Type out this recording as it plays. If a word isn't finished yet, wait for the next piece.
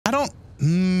I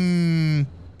don't,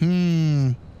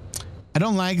 I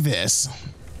don't like this.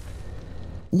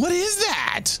 What is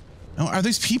that? Oh, are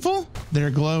these people?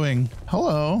 They're glowing.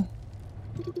 Hello.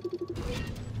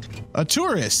 A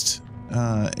tourist.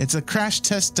 It's a crash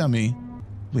test dummy.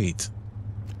 Wait.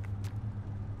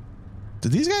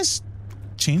 Did these guys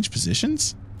change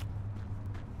positions?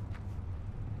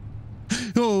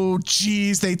 Oh,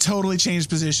 geez, they totally changed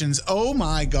positions. Oh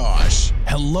my gosh.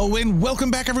 Hello and welcome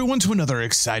back everyone to another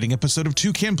exciting episode of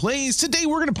ToucanPlays. Today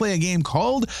we're going to play a game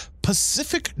called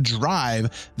Pacific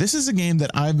Drive. This is a game that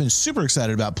I've been super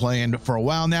excited about playing for a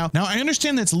while now. Now I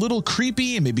understand that's a little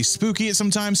creepy and maybe spooky at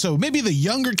some time, so maybe the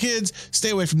younger kids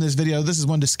stay away from this video. This is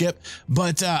one to skip,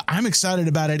 but I'm excited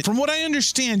about it. From what I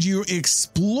understand, you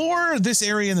explore this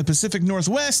area in the Pacific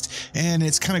Northwest and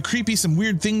it's kind of creepy. Some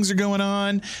weird things are going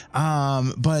on,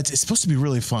 but it's supposed to be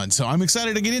really fun. So I'm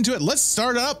excited to get into it. Let's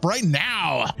start up right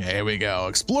now. Here we go.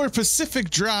 Explore Pacific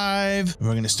Drive.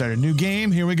 We're going to start a new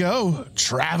game. Here we go.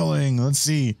 Traveling. Let's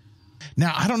see.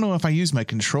 Now, I don't know if I use my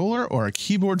controller or a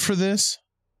keyboard for this.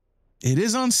 It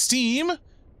is on Steam.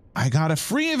 I got a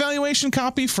free evaluation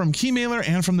copy from Keymailer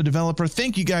and from the developer.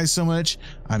 Thank you guys so much.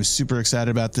 I'm super excited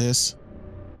about this.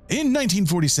 In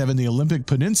 1947, the Olympic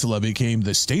Peninsula became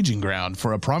the staging ground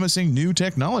for a promising new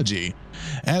technology.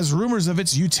 As rumors of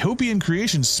its utopian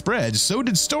creation spread, so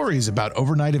did stories about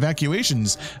overnight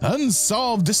evacuations,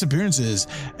 unsolved disappearances,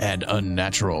 and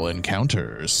unnatural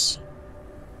encounters.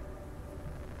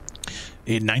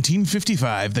 In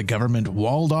 1955, the government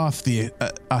walled off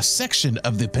a section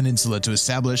of the peninsula to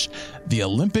establish the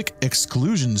Olympic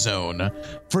Exclusion Zone.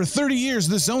 For 30 years,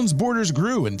 the zone's borders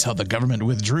grew until the government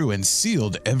withdrew and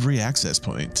sealed every access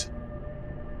point.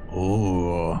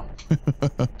 Oh.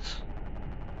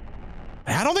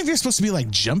 I don't think there's supposed to be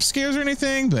like jump scares or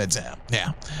anything, but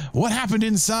yeah. What happened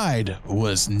inside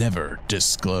was never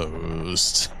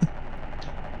disclosed.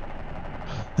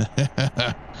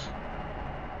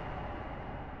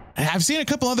 I've seen a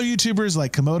couple other YouTubers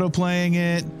like Komodo playing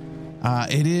it.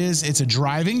 It's a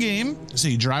driving game, so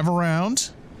you drive around,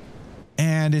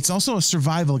 and it's also a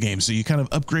survival game, so you kind of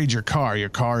upgrade your car. Your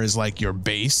car is like your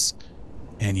base,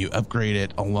 and you upgrade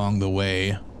it along the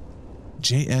way.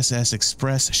 JSS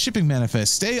Express shipping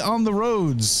manifest. Stay on the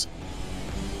roads.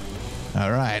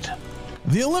 All right.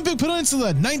 The Olympic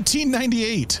Peninsula,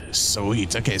 1998.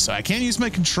 Sweet. Okay, so I can't use my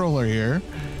controller here.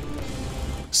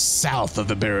 South of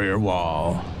the barrier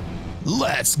wall.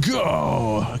 Let's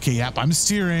go. Okay, yep, I'm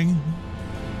steering.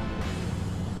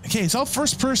 Okay, it's all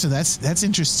first person. That's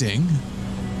interesting.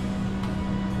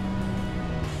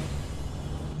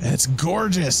 It's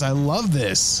gorgeous. I love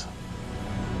this.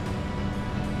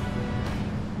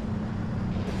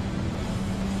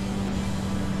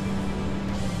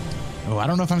 Oh, I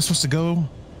don't know if I'm supposed to go.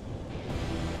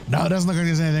 No, it doesn't look like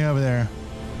there's anything over there.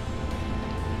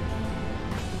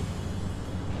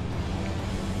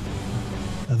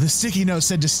 The sticky note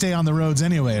said to stay on the roads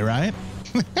anyway, right?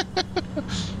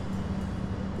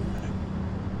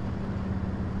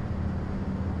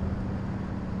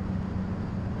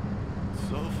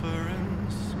 Sulfur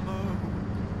and smoke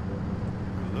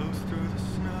glows through the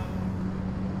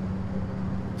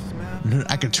snow.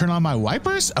 I could turn on my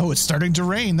wipers? Oh, it's starting to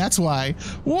rain. That's why.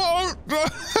 Whoa!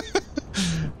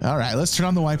 All right, let's turn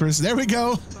on the wipers. There we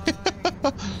go.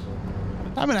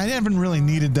 I mean, I haven't really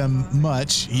needed them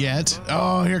much yet.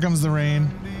 Oh, here comes the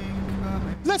rain.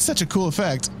 That's such a cool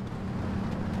effect.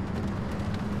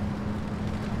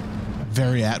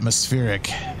 Very atmospheric.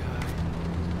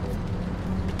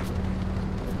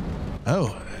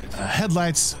 Oh,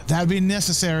 headlights. That'd be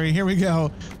necessary. Here we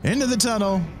go. Into the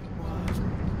tunnel.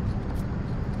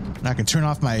 I can turn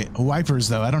off my wipers,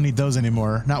 though. I don't need those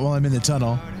anymore. Not while I'm in the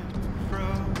tunnel.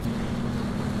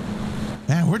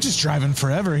 Man, we're just driving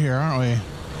forever here, aren't we?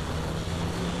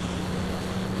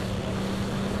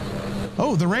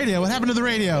 Oh, the radio. What happened to the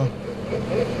radio?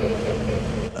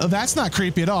 Oh, that's not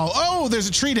creepy at all. Oh, there's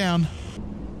a tree down.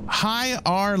 High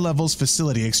R levels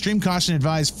facility. Extreme caution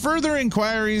advised. Further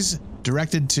inquiries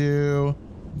directed to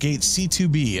gate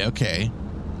C2B. Okay.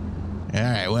 All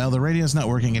right. Well, the radio's not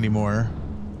working anymore.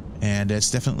 And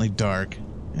it's definitely dark.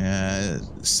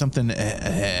 Something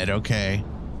ahead. Okay.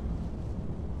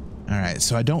 All right,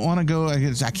 so I don't want to go.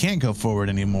 I can't go forward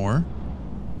anymore.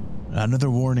 Another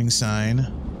warning sign.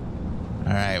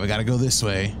 All right, we got to go this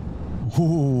way.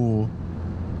 Ooh.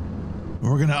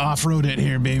 We're going to off-road it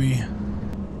here, baby.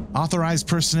 Authorized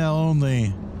personnel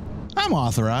only. I'm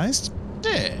authorized.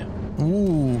 Yeah.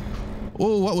 Ooh.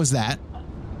 Oh, what was that?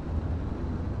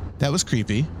 That was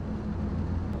creepy.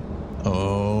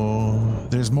 Oh,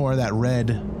 there's more of that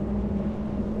red.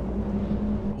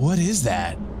 What is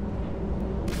that?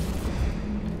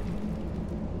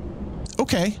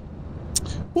 Okay.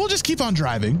 We'll just keep on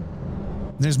driving.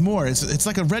 There's more. It's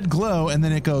like a red glow, and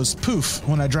then it goes poof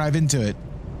when I drive into it.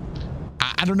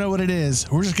 I don't know what it is.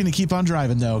 We're just going to keep on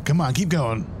driving, though. Come on, keep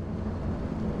going.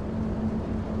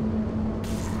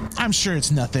 I'm sure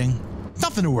it's nothing.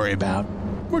 Nothing to worry about.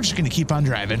 We're just going to keep on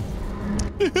driving.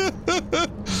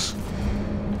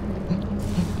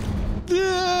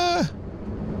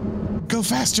 Go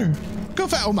faster. Go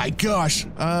fast. Oh, my gosh.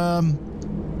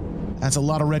 That's a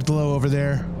lot of red glow over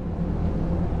there.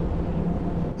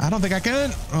 I don't think I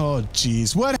can. Oh,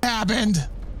 geez. What happened?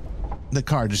 The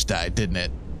car just died, didn't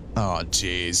it? Oh,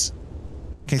 geez.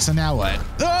 Okay, so now what?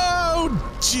 Oh,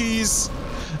 geez.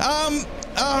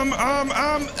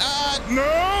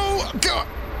 No. Go.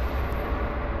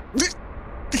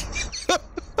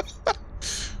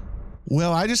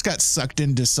 Well, I just got sucked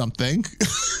into something.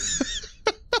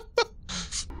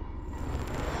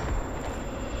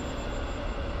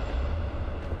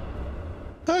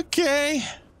 Okay.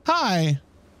 Hi.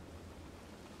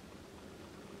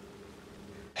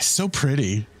 It's so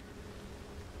pretty.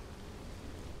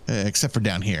 Except for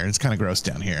down here. It's kind of gross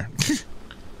down here.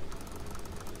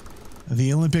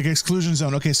 The Olympic exclusion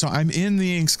zone. Okay, so I'm in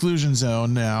the exclusion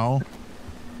zone now.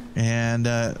 And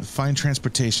find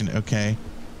transportation. Okay.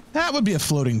 That would be a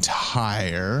floating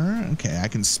tire. Okay, I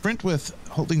can sprint with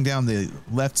holding down the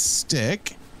left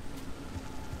stick.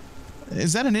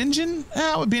 Is that an engine?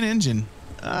 That would be an engine.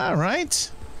 All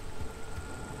right.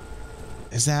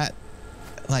 Is that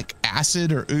like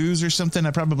acid or ooze or something?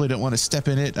 I probably don't want to step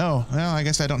in it. Oh, well, I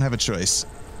guess I don't have a choice.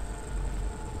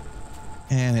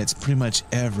 And it's pretty much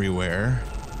everywhere.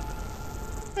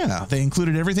 Yeah, they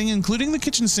included everything, including the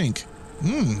kitchen sink.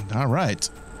 All right.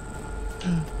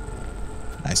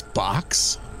 Nice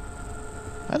box.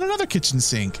 And another kitchen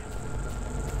sink.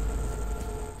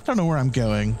 I don't know where I'm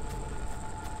going.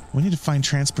 We need to find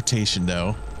transportation,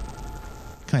 though.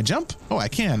 Can I jump? Oh, I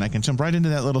can. I can jump right into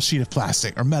that little sheet of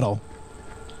plastic or metal.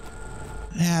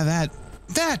 Yeah,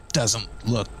 that doesn't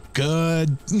look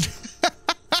good.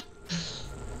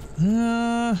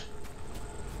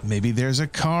 Maybe there's a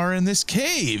car in this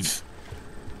cave.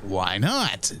 Why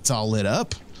not? It's all lit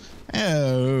up.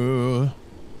 Oh.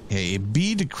 Okay,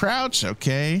 B to crouch.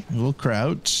 Okay, we'll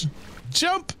crouch.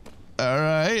 Jump. All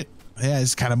right. Yeah,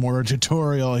 it's kind of more a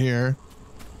tutorial here.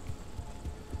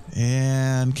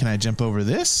 And can I jump over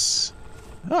this?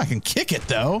 Oh, I can kick it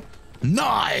though.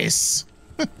 Nice.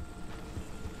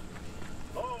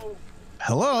 Hello.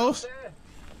 Hello.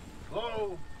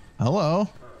 Hello.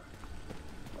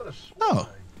 Oh,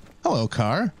 hello,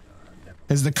 car.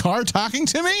 Is the car talking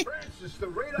to me? Francis, the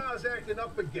radar's acting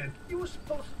up again. You were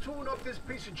supposed to tune up this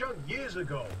piece of junk years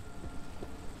ago.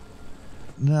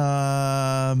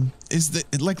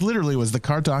 Like literally was the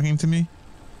car talking to me?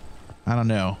 I don't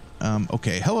know.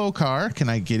 Okay, hello, car. Can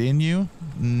I get in you?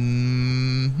 I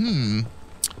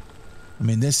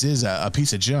mean, this is a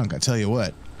piece of junk, I tell you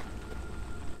what.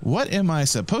 What am I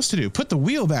supposed to do? Put the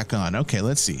wheel back on. Okay,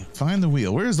 let's see. Find the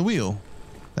wheel. Where's the wheel?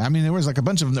 I mean, there was like a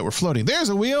bunch of them that were floating. There's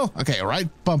a wheel. Okay, right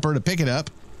bumper to pick it up.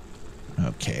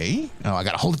 Okay. Oh, I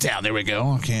gotta hold it down. There we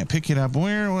go. Okay, pick it up.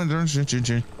 Where?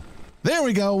 There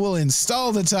we go. We'll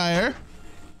install the tire.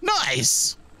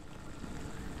 Nice.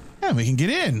 And we can get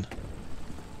in.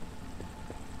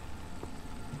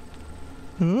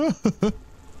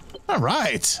 All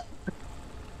right.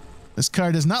 This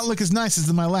car does not look as nice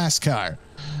as my last car.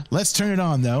 Let's turn it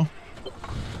on, though.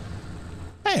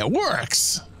 Hey, it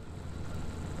works.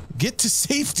 Get to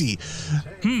safety.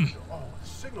 Oh,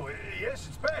 signal. Yes,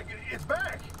 it's back. It's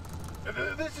back.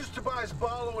 This is Tobias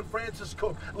Barlow and Francis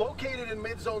Cook, located in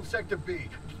mid-zone sector B.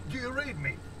 Do you read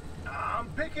me? I'm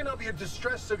picking up your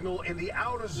distress signal in the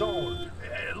outer zone.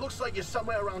 It looks like you're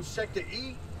somewhere around sector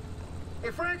E. Hey,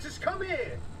 Francis, come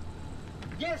here.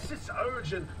 Yes, it's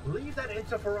urgent. Leave that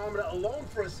interferometer alone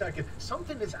for a second.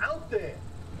 Something is out there.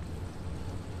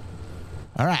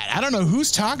 All right. I don't know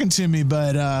who's talking to me,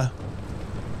 but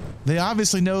they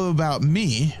obviously know about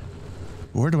me.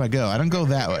 Where do I go? I don't go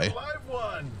that way. Live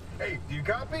one. Hey, do you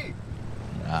copy?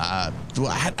 How do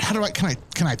I?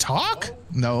 Can I talk? Oh,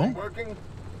 No. working?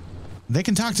 They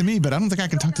can talk to me, but I don't think I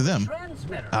can talk to them.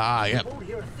 Ah, yep.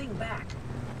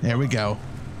 There we go.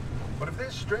 But if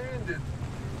they're stranded,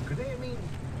 could they,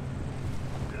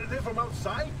 they're from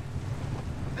outside?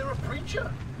 They're a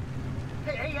preacher.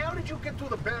 Hey, how did you get through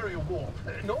the barrier wall?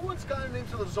 No one's gotten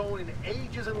into the zone in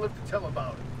ages and lived to tell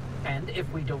about it. And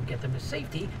if we don't get them to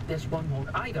safety, this one won't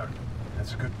either.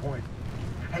 That's a good point.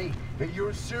 Hey, you're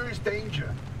in serious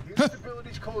danger. The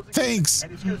instability's closing. Thanks.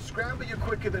 And it's gonna scramble you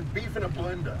quicker than beef in a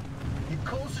blender. The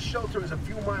closest shelter is a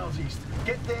few miles east.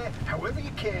 Get there however you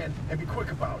can and be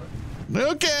quick about it.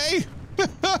 Okay.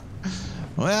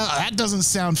 Well, that doesn't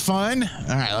sound fun.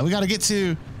 All right, we got to get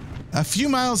to a few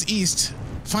miles east.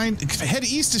 Head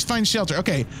east to find shelter.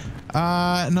 Okay.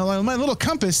 No, my little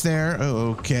compass there.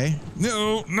 Oh, okay.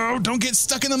 No, don't get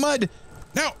stuck in the mud.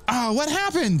 No. Oh, what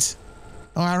happened?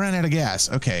 Oh, I ran out of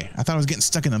gas. Okay. I thought I was getting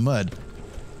stuck in the mud.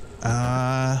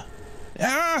 No,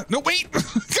 wait.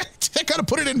 I gotta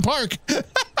put it in park.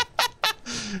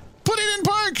 Put it in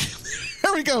park.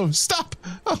 There we go. Stop.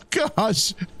 Oh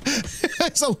gosh.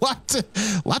 There's a lot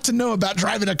to know about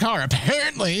driving a car,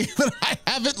 apparently, that I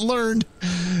haven't learned.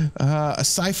 A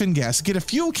siphon gas. Get a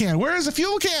fuel can. Where is a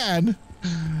fuel can?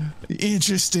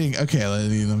 Interesting. Okay, let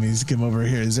me skim over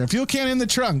here. Is there a fuel can in the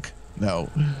trunk? No.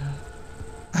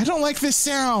 I don't like this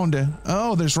sound.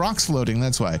 Oh, there's rocks floating.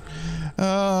 That's why.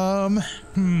 Where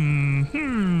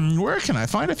can I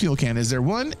find a fuel can? Is there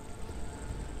one?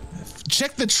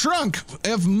 Check the trunk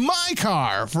of my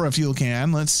car for a fuel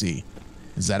can. Let's see.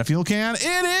 Is that a fuel can?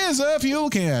 It is a fuel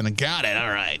can. Got it. All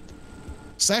right.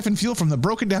 Siphon fuel from the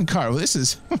broken down car. Well, this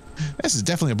is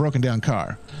definitely a broken down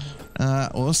car.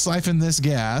 We'll siphon this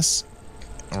gas.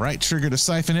 Right trigger to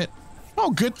siphon it.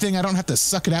 Oh, good thing I don't have to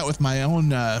suck it out with my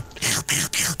own. I've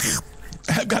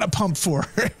got a pump for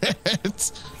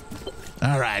it.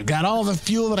 All right, got all the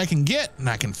fuel that I can get, and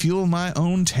I can fuel my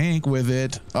own tank with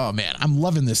it. Oh man, I'm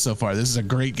loving this so far. This is a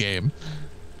great game.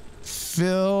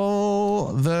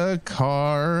 Fill the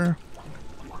car.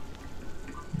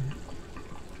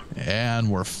 And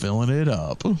we're filling it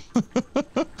up.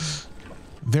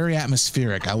 Very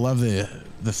atmospheric. I love the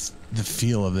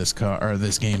feel of this car or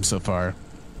this game so far.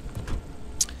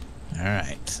 All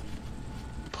right.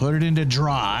 Put it into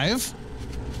drive.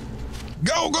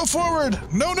 Go forward.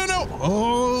 No.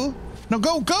 Oh, no,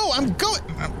 go. I'm going.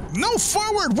 No,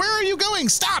 forward. Where are you going?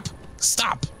 Stop.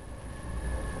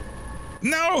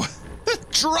 No.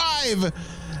 Drive.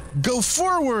 Go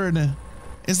forward.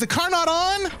 Is the car not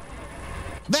on?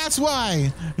 That's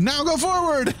why. Now go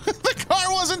forward. The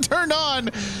car wasn't turned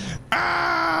on.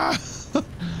 Ah.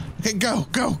 Okay, go.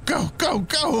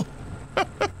 Oh,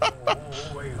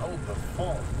 wait, hold the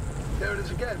phone. There it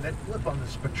is again, that blip on the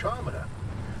spectrometer.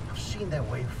 I've seen that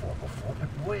waveform before, but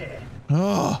where?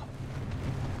 Oh.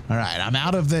 All right, I'm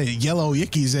out of the yellow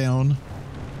icky zone.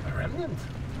 A remnant?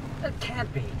 That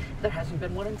can't be. There hasn't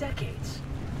been one in decades.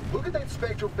 Look at that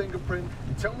spectral fingerprint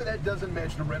and tell me that doesn't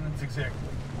match the remnants exactly.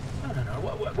 No.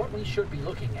 What we should be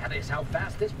looking at is how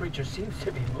fast this creature seems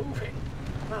to be moving.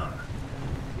 Huh.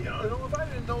 You know, if I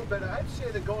didn't know better, I'd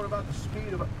say they're going about the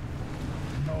speed of a...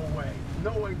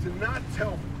 No way, do not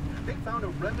tell me. They found a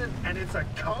remnant and it's a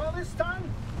car this time?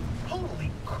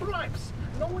 Holy cripes!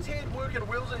 No one's had working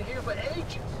wheels in here for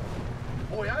ages.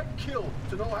 Boy, I'd kill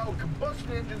to know how a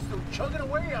combustion engine's still chugging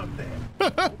away out there.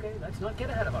 Okay, let's not get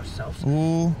ahead of ourselves.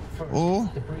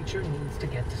 First, the breacher needs to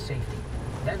get to safety.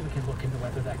 Then we can look into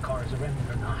whether that car is a remnant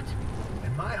or not.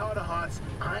 In my heart of hearts,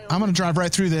 I'm gonna drive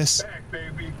right through this. Back,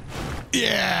 baby.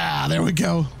 Yeah, there we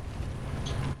go.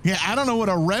 Yeah, I don't know what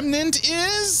a remnant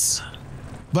is,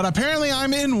 but apparently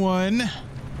I'm in one,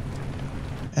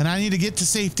 and I need to get to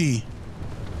safety.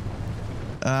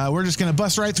 We're just gonna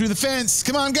bust right through the fence.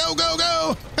 Come on,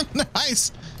 go.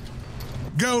 Nice.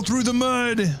 Go through the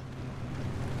mud.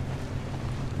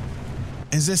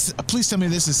 Is this, please tell me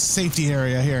this is safety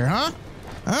area here, huh?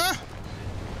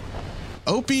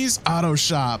 Opie's Auto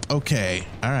Shop. Okay.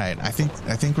 All right. I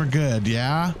think we're good.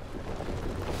 Yeah.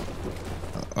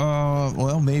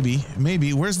 Well, maybe.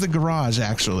 Where's the garage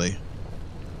actually?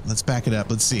 Let's back it up.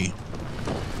 Let's see.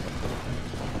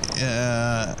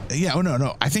 Yeah. Oh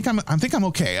no. I think I'm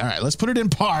okay. All right. Let's put it in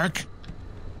park.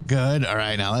 Good. All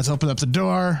right. Now let's open up the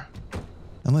door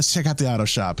and let's check out the auto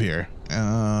shop here.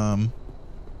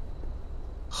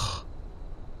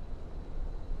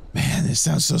 Man, this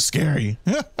sounds so scary.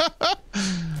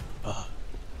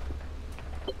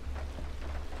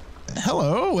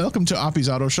 Hello, welcome to Oppie's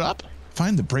Auto Shop.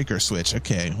 Find the breaker switch.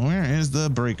 Okay, where is the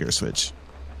breaker switch?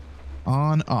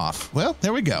 On, off. Well,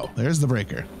 there we go. There's the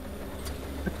breaker.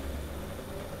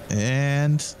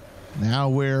 And now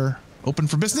we're open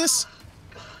for business.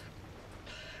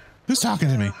 Who's talking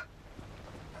to me?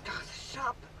 The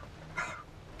shop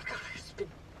has been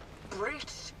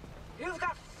breached. You've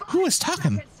got Who is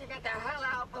talking? to get the hell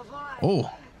out before. Oh.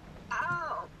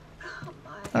 Ow. Come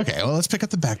on. Okay, well, let's pick up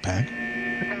the backpack.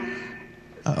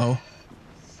 Uh-oh.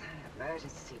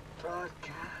 Emergency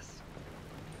broadcast.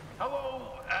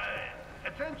 Hello,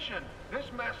 attention. This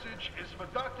message is for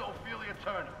Dr. Ophelia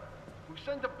Turner, who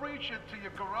sent a breacher to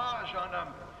your garage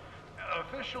on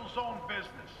official zone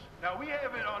business. Now, we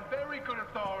have it on very good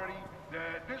authority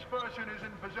that this person is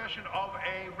in possession of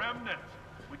a remnant,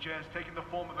 which has taken the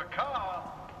form of a car,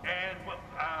 and, well,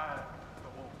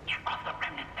 Get off the remnant.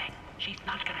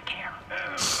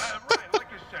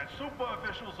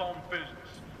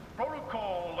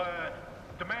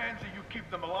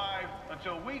 them alive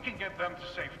until we can get them to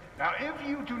safety. Now, if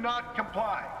you do not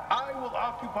comply, I will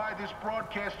occupy this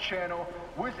broadcast channel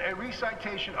with a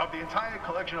recitation of the entire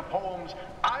collection of poems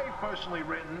I've personally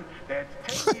written.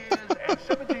 That's 10 years and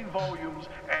 17 volumes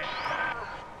and...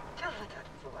 Tell her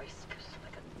that voice goes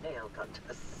like a nail gun to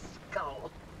the skull.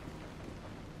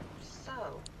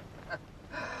 So,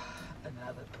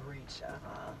 another breacher,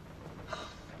 huh?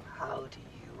 How do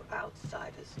you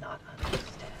outsiders not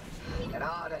understand that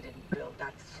Arda didn't build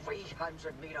that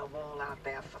 300-meter wall out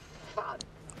there for fun?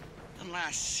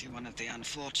 Unless you're one of the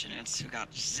unfortunates who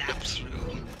got zapped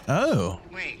through. Oh.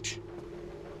 Wait,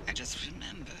 I just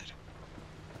remembered.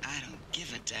 I don't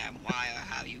give a damn why or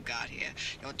how you got here.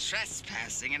 You're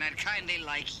trespassing, and I'd kindly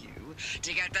like you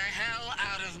to get the hell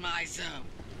out of my zone.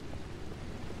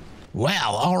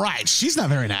 Well, all right. She's not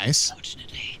very nice.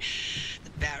 Fortunately,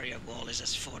 the barrier wall is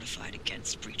as fortified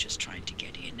against breachers trying to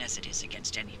get in as it is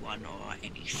against anyone or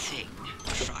anything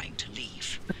trying to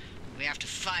leave. We have to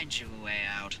find you a way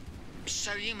out.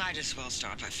 So you might as well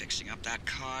start by fixing up that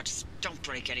car. Just don't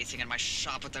break anything in my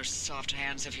shop with those soft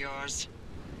hands of yours.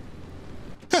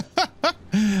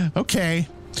 Okay.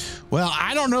 Well,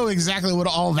 I don't know exactly what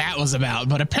all that was about,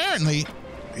 but apparently...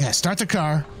 Yeah, start the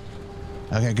car.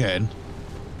 Okay, good.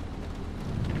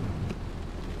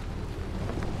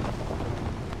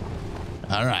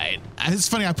 All right. It's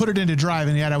funny, I put it into drive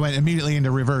and yet I went immediately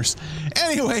into reverse.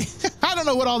 Anyway, I don't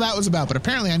know what all that was about, but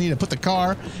apparently I need to put the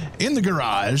car in the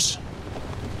garage.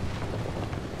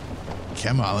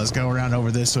 Come on, let's go around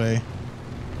over this way.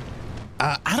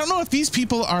 I don't know if these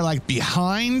people are like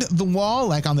behind the wall,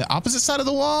 like on the opposite side of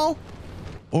the wall,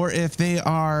 or if they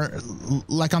are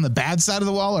like on the bad side of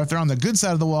the wall, or if they're on the good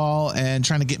side of the wall and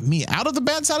trying to get me out of the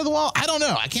bad side of the wall. I don't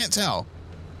know. I can't tell.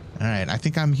 All right. I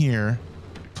think I'm here.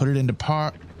 Put it into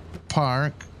park,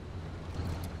 and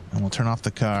we'll turn off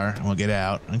the car and we'll get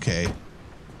out. Okay.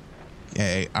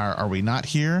 Okay. Are we not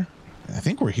here? I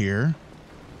think we're here.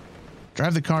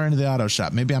 Drive the car into the auto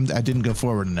shop. Maybe I didn't go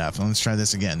forward enough. Let's try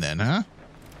this again then, huh?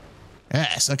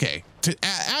 Yes, okay. To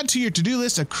add to your to-do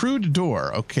list, a crude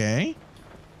door. Okay.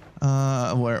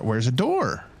 Where's a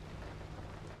door?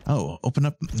 Oh, open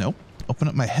up. Nope. Open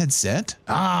up my headset.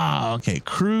 Ah, okay.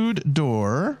 Crude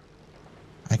door.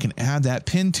 I can add that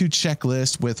pin to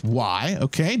checklist with Y.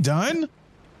 Okay, done.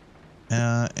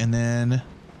 And then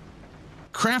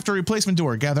craft a replacement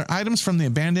door. Gather items from the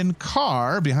abandoned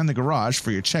car behind the garage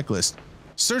for your checklist.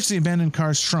 Search the abandoned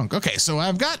car's trunk. Okay, so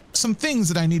I've got some things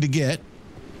that I need to get.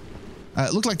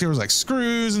 It looked like there was like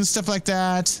screws and stuff like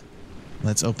that.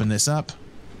 Let's open this up.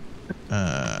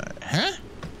 Huh?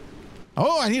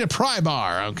 Oh, I need a pry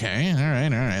bar. Okay, all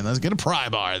right. Let's get a pry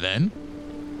bar then.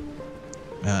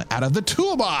 Out of the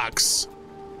toolbox.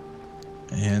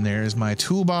 And there's my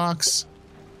toolbox.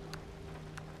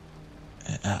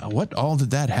 What all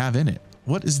did that have in it?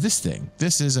 What is this thing?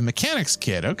 This is a mechanic's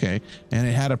kit. Okay. And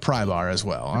it had a pry bar as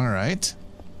well. All right.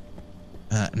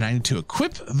 And I need to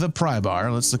equip the pry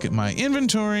bar. Let's look at my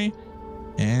inventory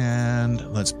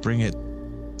and let's bring it.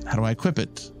 How do I equip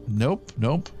it? Nope.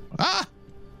 Ah,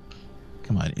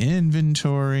 come on.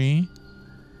 Inventory.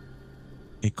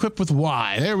 Equip with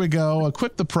Y. There we go.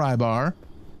 Equip the pry bar.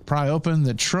 Pry open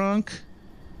the trunk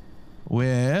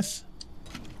with...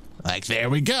 Like, there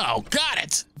we go. Got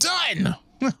it. Done.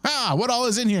 What all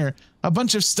is in here? A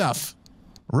bunch of stuff.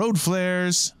 Road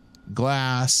flares,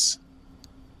 glass.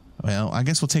 Well, I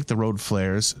guess we'll take the road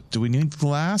flares. Do we need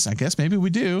glass? I guess maybe we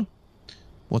do.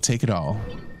 We'll take it all.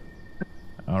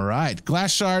 All right.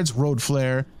 Glass shards, road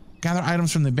flare. Gather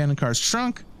items from the abandoned car's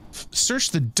trunk. Search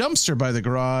the dumpster by the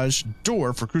garage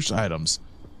door for crucial items.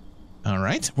 All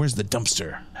right. Where's the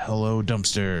dumpster? Hello,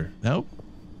 dumpster. Nope.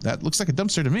 That looks like a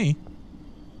dumpster to me.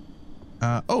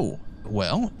 Oh,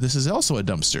 well, this is also a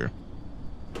dumpster.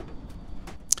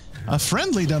 A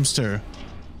friendly dumpster.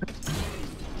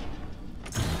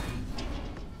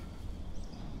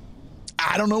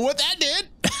 I don't know what that did.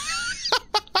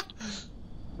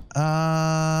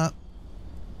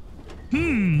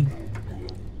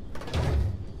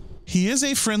 He is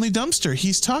a friendly dumpster.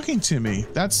 He's talking to me.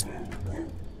 That's...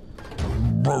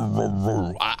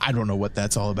 I don't know what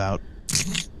that's all about.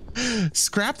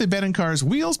 Scrap the abandoned car's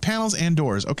wheels, panels, and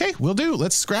doors. Okay, will do.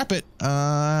 Let's scrap it.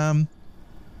 How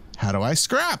do I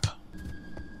scrap?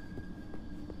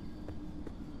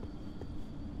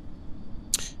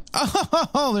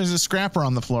 Oh, there's a scrapper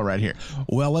on the floor right here.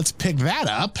 Well, let's pick that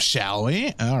up, shall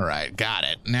we? All right, got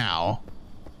it. Now,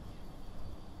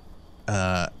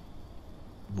 how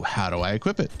do I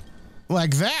equip it?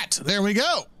 Like that. There we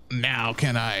go. Now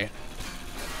can I...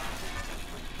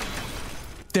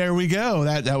 There we go.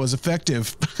 That was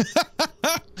effective.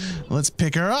 Let's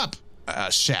pick her up.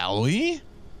 Shall we?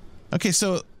 Okay,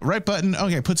 so right button.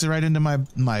 Okay, puts it right into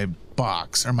my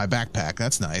box or my backpack.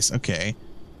 That's nice. Okay.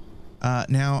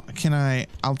 Now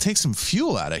I'll take some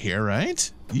fuel out of here,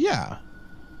 right? Yeah.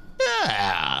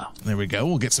 Yeah. There we go.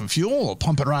 We'll get some fuel. We'll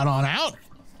pump it right on out.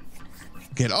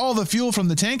 Get all the fuel from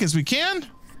the tank as we can.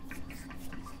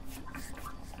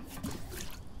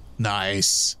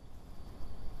 Nice.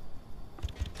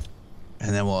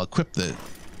 And then we'll equip the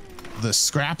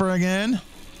scrapper again.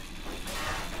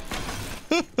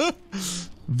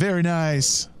 Very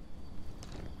nice.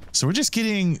 So we're just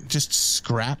getting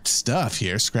scrapped stuff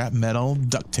here. Scrap metal,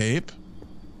 duct tape.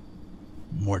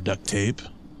 More duct tape.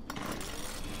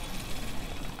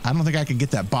 I don't think I can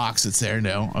get that box that's there.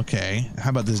 No. Okay.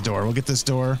 How about this door? We'll get this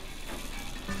door.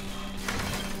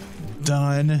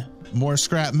 Done. More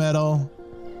scrap metal.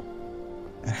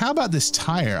 And how about this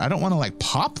tire? I don't want to like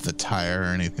pop the tire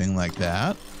or anything like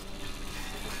that.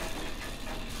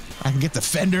 I can get the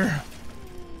fender.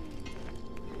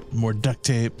 More duct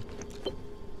tape.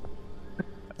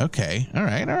 Okay. All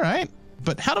right. All right.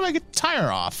 But how do I get the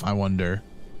tire off? I wonder.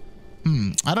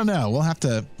 I don't know. We'll have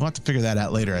to figure that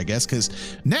out later, I guess, because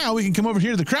now we can come over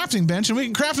here to the crafting bench and we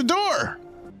can craft a door.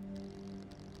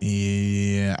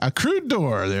 Yeah, a crude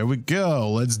door. There we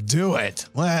go. Let's do it.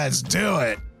 Let's do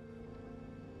it.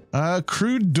 A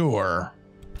crude door.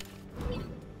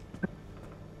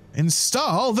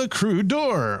 Install the crude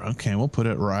door. Okay, we'll put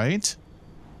it right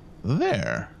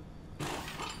there.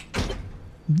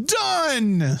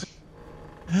 Done.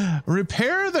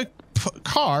 Repair the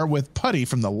car with putty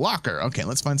from the locker. Okay,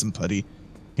 let's find some putty.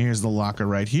 Here's the locker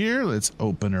right here. Let's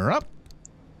open her up.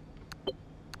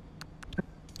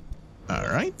 All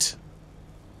right.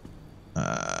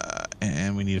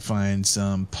 And we need to find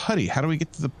some putty. How do we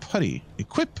get to the putty?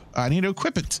 Equip. I need to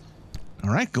equip it. All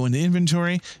right, go into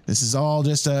inventory. This is all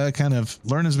just kind of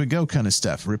learn as we go kind of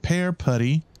stuff. Repair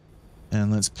putty.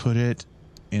 And let's put it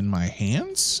in my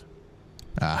hands.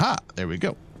 Aha, there we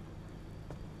go.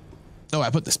 Oh, I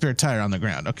put the spare tire on the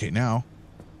ground. Okay, now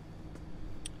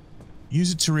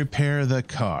use it to repair the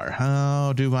car.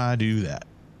 How do I do that?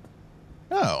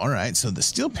 Oh, all right. So the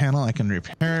steel panel, I can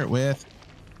repair it with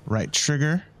right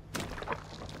trigger.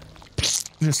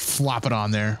 Just flop it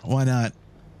on there. Why not?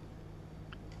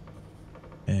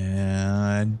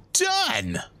 And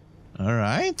done. All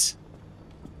right.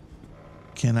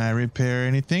 Can I repair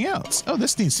anything else? Oh,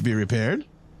 this needs to be repaired.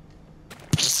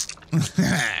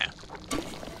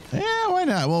 Yeah, why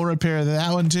not? We'll repair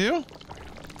that one too.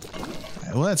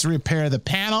 Let's repair the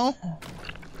panel.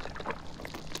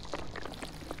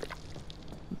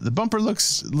 The bumper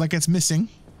looks like it's missing.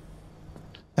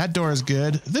 That door is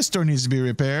good. This door needs to be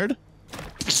repaired.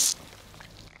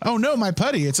 Oh no, my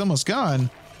putty, it's almost gone.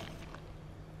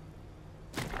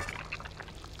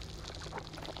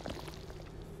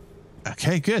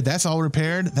 Okay, good. That's all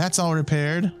repaired. That's all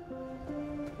repaired.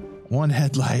 One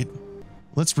headlight.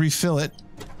 Let's refill it.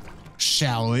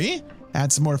 Shall we?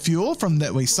 Add some more fuel from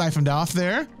that we siphoned off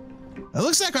there. It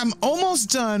looks like I'm almost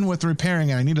done with repairing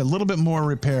it. I need a little bit more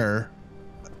repair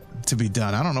to be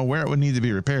done. I don't know where it would need to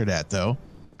be repaired at though.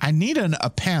 I need a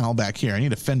panel back here. I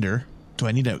need a fender. Do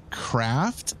I need to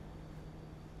craft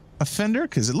a fender?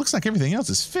 Because it looks like everything else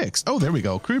is fixed. Oh, there we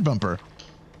go. Crude bumper.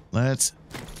 Let's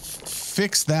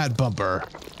fix that bumper.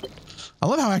 I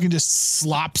love how I can just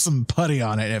slop some putty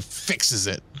on it and it fixes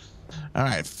it. All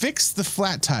right, fix the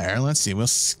flat tire. Let's see. We'll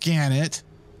scan it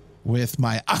with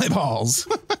my eyeballs.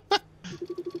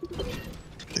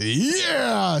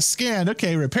 Yeah, scanned.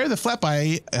 Okay, repair the flat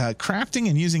by crafting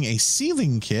and using a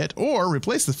sealing kit, or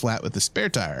replace the flat with the spare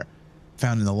tire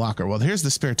found in the locker. Well, here's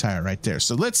the spare tire right there.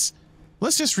 So let's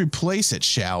just replace it,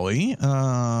 shall we?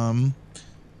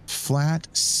 Flat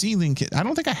sealing kit. I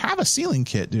don't think I have a sealing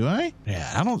kit, do I?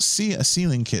 Yeah, I don't see a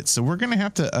sealing kit. So we're gonna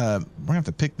have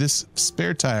to pick this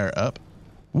spare tire up.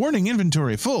 Warning,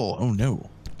 inventory full. Oh no.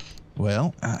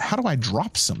 Well, how do I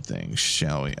drop something?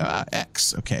 Shall we?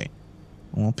 X. Okay.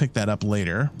 We'll pick that up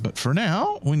later, but for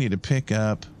now, we need to pick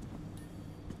up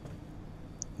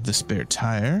the spare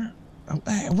tire. Oh,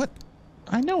 hey, what?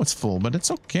 I know it's full, but it's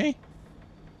okay.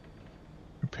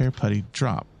 Repair putty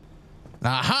drop.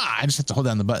 Aha! I just have to hold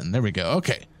down the button. There we go.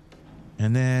 Okay.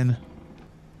 And then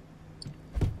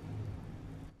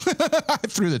I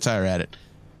threw the tire at it.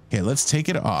 Okay, let's take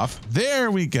it off. There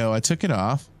we go. I took it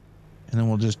off. And then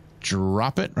we'll just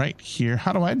drop it right here.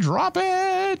 How do I drop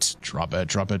it? Drop it,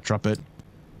 drop it, drop it.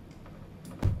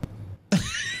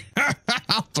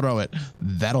 I'll throw it.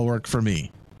 That'll work for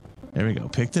me. There we go.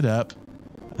 Picked it up.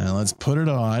 And let's put it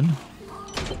on.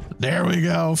 There we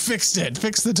go. Fixed it.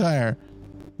 Fixed the tire.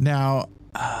 Now,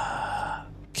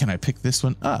 can I pick this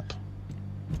one up?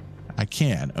 I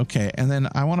can. Okay, and then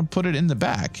I want to put it in the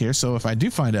back here. So if I do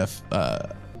find a,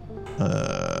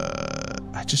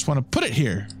 I just want to put it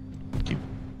here.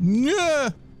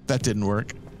 That didn't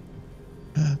work.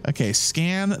 Okay,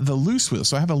 scan the loose wheel.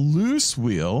 So I have a loose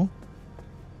wheel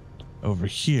over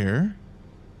here.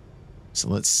 So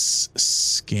let's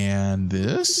scan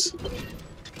this.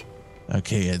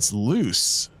 Okay, it's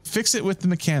loose. Fix it with the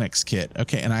mechanics kit.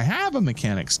 Okay, and I have a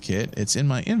mechanics kit. It's in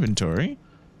my inventory.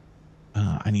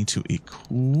 I need to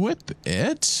equip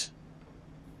it.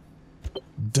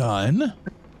 Done.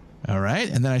 All right,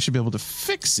 and then I should be able to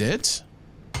fix it.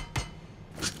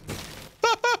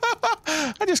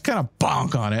 I just kind of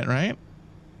bonk on it, right?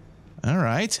 All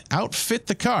right, outfit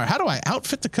the car. How do I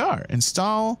outfit the car?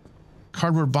 Install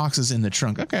cardboard boxes in the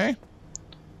trunk. Okay.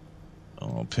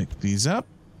 I'll pick these up.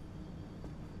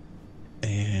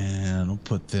 And we'll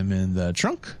put them in the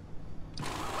trunk.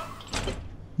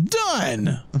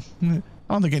 Done. I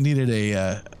don't think I needed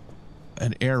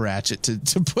an air ratchet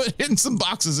to put in some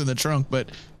boxes in the trunk, but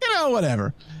you know,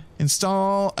 whatever.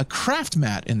 Install a craft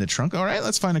mat in the trunk. All right,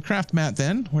 let's find a craft mat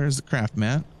then. Where's the craft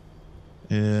mat?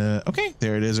 Okay,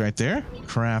 there it is right there.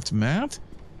 Craft mat.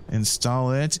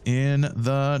 Install it in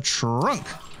the trunk.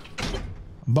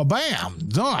 Ba-bam,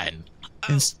 done.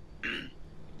 There's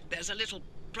a little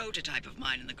prototype of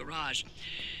mine in the garage.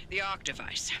 The ARC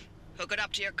device. Hook it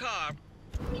up to your car,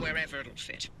 wherever it'll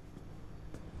fit.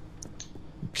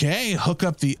 Okay, hook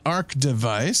up the ARC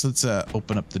device. Let's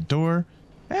open up the door.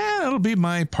 And it'll be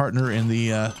my partner in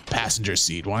the passenger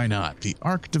seat. Why not? The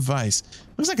ARC device.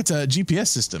 Looks like it's a GPS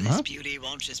system, huh? This beauty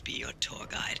won't just be your tour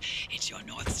guide. It's your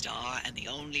North Star and the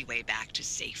only way back to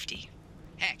safety.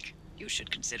 Heck, you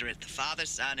should consider it the Father,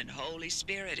 Son, and Holy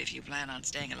Spirit if you plan on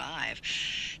staying alive.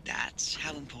 That's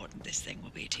how important this thing will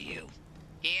be to you.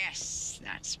 Yes,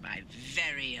 that's my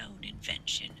very own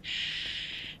invention.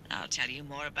 I'll tell you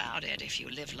more about it if you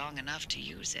live long enough to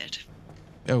use it.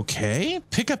 Okay,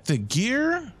 pick up the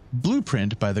gear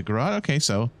blueprint by the garage. Okay,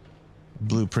 so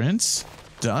blueprints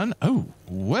done. Oh,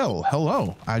 well,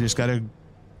 hello. I just got a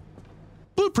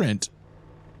blueprint.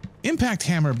 Impact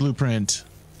hammer blueprint.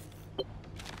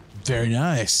 Very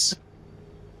nice.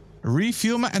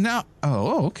 Refuel my now.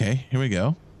 Oh, okay. Here we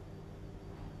go.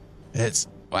 It's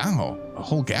wow, a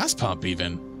whole gas pump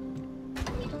even.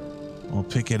 We'll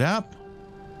pick it up.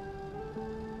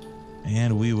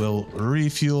 And we will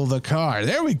refuel the car.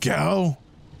 There we go.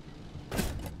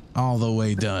 All the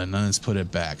way done. Let's put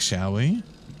it back, shall we?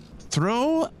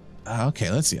 Throw. Okay,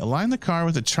 let's see. Align the car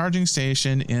with the charging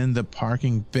station in the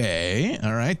parking bay.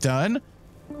 All right, done.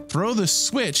 Throw the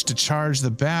switch to charge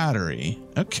the battery.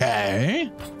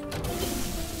 Okay.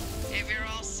 If you're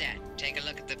all set, take a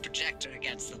look at the projector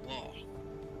against the wall.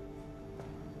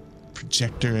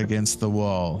 Projector against the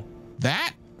wall.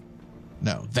 That?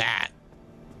 No, that.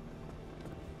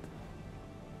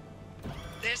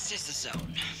 This is the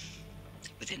zone.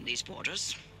 Within these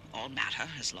borders, all matter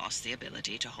has lost the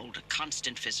ability to hold a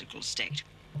constant physical state.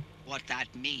 What that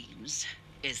means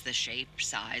is the shape,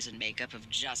 size, and makeup of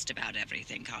just about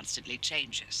everything constantly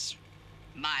changes.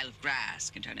 A mile of grass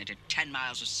can turn into 10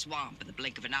 miles of swamp in the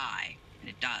blink of an eye, and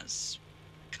it does.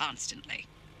 Constantly.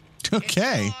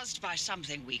 Okay. It's caused by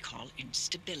something we call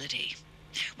instability.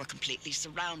 We're completely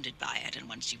surrounded by it, and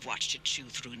once you've watched it chew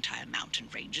through entire mountain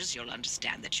ranges, you'll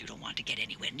understand that you don't want to get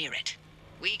anywhere near it.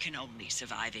 We can only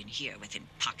survive in here within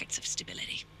pockets of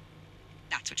stability.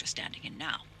 That's what you're standing in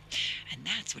now. And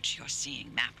that's what you're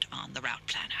seeing mapped on the route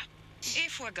planner.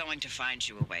 If we're going to find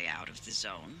you a way out of the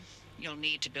zone, you'll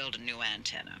need to build a new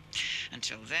antenna.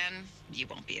 Until then, you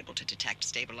won't be able to detect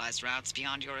stabilized routes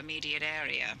beyond your immediate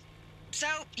area. So,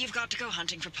 you've got to go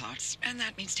hunting for parts, and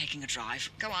that means taking a drive.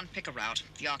 Go on, pick a route.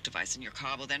 The ARC device in your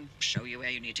car will then show you where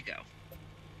you need to go.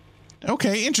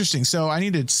 Okay, interesting. So I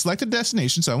need to select a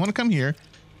destination. So I want to come here.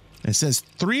 It says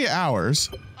 3 hours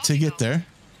to get there.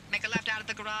 Make a left out of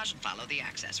the garage and follow the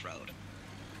access road.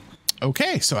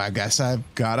 Okay, so I guess I've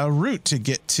got a route to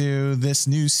get to this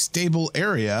new stable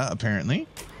area, apparently.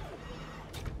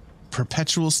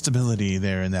 Perpetual stability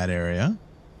there in that area.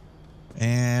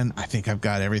 And I think I've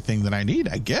got everything that I need,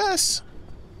 I guess.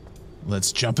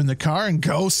 Let's jump in the car and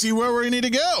go see where we need to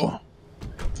go.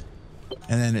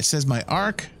 And then it says my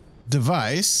ARC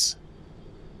device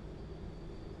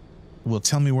will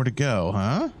tell me where to go,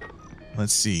 huh?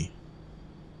 Let's see.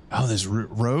 Oh, there's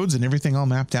roads and everything all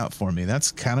mapped out for me.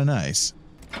 That's kind of nice.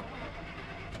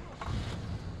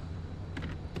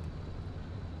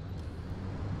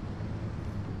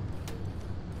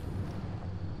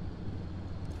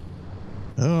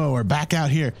 Oh, we're back out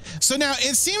here. So now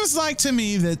it seems like to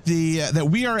me that that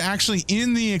we are actually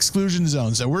in the exclusion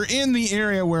zone. So we're in the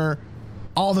area where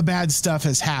all the bad stuff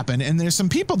has happened, and there's some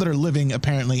people that are living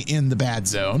apparently in the bad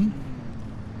zone,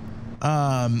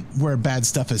 where bad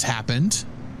stuff has happened.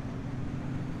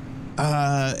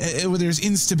 There's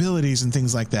instabilities and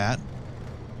things like that.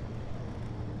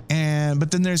 But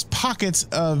then there's pockets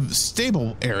of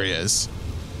stable areas.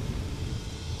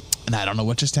 And I don't know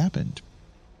what just happened.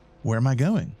 Where am I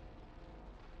going?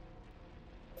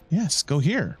 Yes, go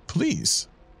here, please.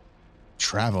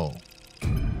 Travel.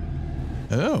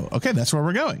 Oh, okay, that's where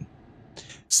we're going.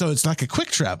 So it's like a quick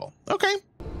travel. Okay.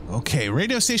 Okay,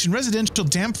 radio station residential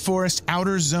damp forest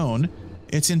outer zone.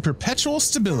 It's in perpetual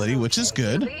stability, which is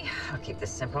good. I'll keep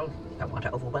this simple. Don't want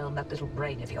to overwhelm that little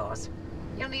brain of yours.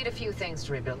 You'll need a few things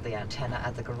to rebuild the antenna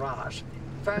at the garage.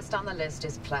 First on the list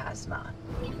is plasma.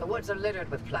 The woods are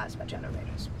littered with plasma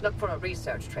generators. Look for a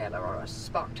research trailer or a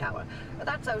spark tower.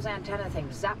 That's those antenna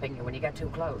things zapping you when you get too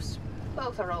close.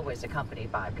 Both are always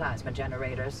accompanied by plasma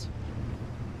generators.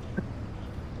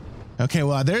 Okay,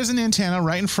 well, there's an antenna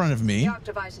right in front of me. The Arc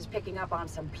device is picking up on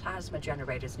some plasma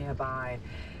generators nearby.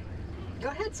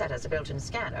 Your headset has a built-in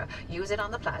scanner. Use it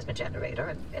on the plasma generator,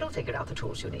 and it'll figure out the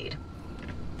tools you need.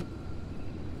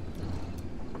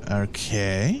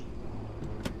 Okay.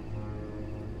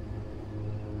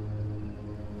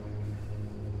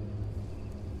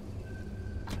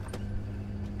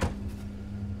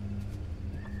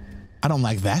 I don't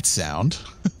like that sound.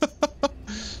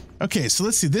 Okay, so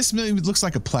let's see. This looks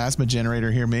like a plasma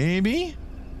generator here, maybe.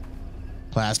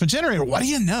 Plasma generator. What do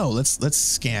you know? Let's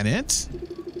scan it.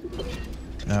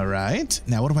 All right.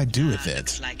 Now, what do I do with it?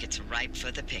 Looks like it's ripe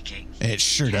for the picking. It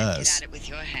sure does. Get at it with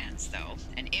your hands, though.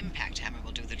 An impact hammer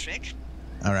will do the trick.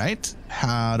 All right.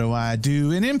 How do I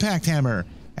do an impact hammer?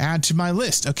 Add to my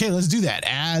list. Okay, let's do that.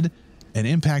 Add an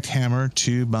impact hammer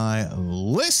to my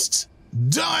list.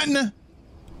 Done.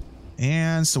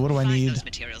 And so what do I need? Find those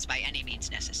materials by any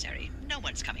means necessary. No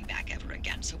one's coming back ever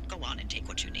again, so go on and take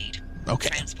what you need. Okay.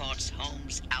 Transports,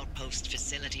 homes, outposts,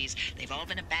 facilities, they've all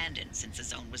been abandoned since the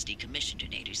zone was decommissioned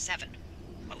in '87.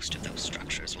 Most of those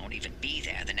structures won't even be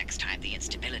there the next time the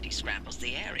instability scrambles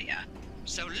the area.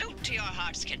 So loot to your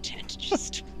heart's content.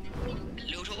 Just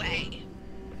loot away.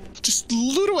 Just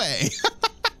loot away.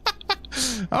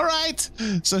 All right.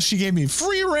 So she gave me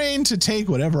free reign to take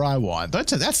whatever I want.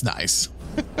 That's nice.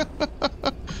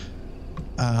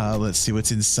 Let's see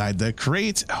what's inside the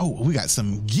crate. Oh, we got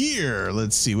some gear.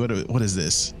 Let's see. What is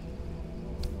this?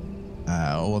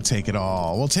 We'll take it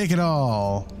all. We'll take it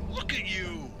all. Look at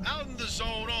you, out in the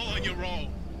zone all on your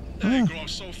own. They grow up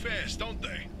so fast, don't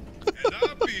they? And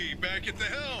I'll be back at the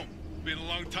helm. Been a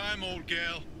long time, old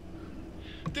gal.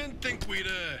 Didn't think we'd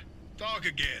talk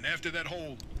again after that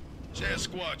whole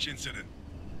Sasquatch incident.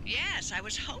 Yes, I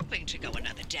was hoping to go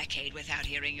another decade without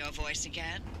hearing your voice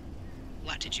again.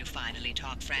 What, did you finally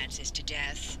talk Francis to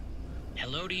death?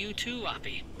 Hello to you too,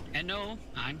 Oppie. And no,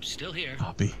 I'm still here.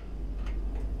 Oppie.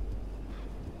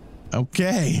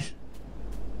 Okay.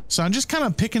 So I'm just kind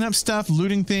of picking up stuff,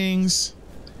 looting things,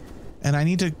 and I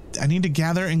need to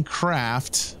gather and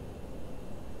craft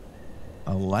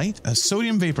a light, a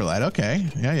sodium vapor light. Okay.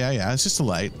 Yeah. It's just a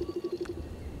light.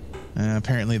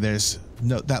 Apparently there's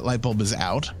no, that light bulb is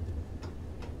out.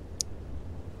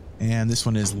 And this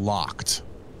one is locked.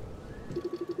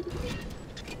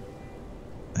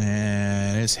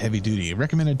 And it's heavy duty.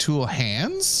 Recommended tool,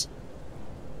 hands.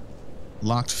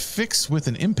 Locked fix with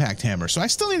an impact hammer. So I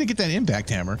still need to get that impact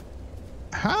hammer.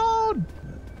 How?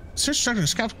 Search structure,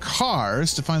 scrap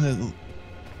cars to find the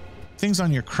things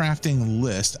on your crafting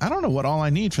list. I don't know what all I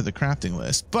need for the crafting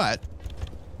list, but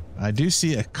I do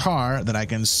see a car that I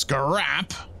can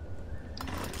scrap.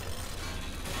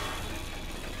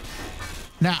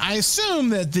 Now, I assume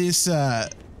that this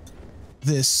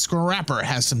this scrapper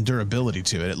has some durability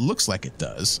to it. It looks like it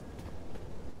does,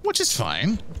 which is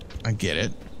fine. I get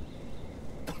it.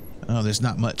 Oh, there's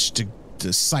not much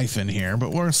to siphon here, but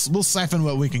we'll siphon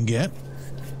what we can get.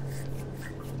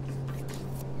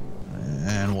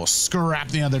 And we'll scrap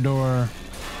the other door.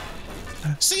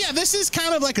 So yeah, this is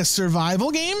kind of like a survival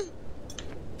game.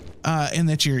 In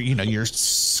that you're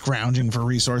scrounging for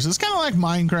resources, kind of like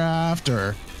Minecraft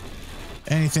or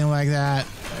anything like that.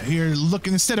 You're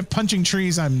looking, instead of punching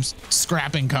trees, I'm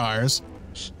scrapping cars.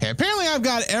 Okay, apparently I've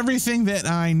got everything that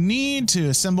I need to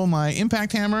assemble my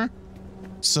impact hammer.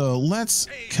 So let's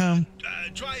come.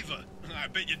 Driver, I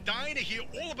bet you're dying to hear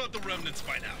all about the remnants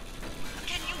by now.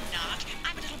 Can you not?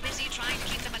 I'm a little busy trying to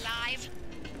keep them alive.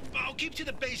 I'll keep to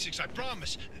the basics, I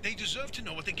promise. They deserve to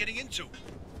know what they're getting into.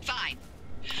 Fine.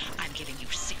 I'm giving you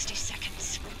 60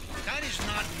 seconds. That is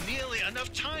not nearly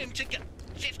enough time to get...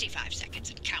 55 seconds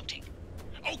and counting.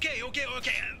 Okay.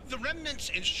 The remnants,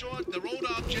 in short, they're old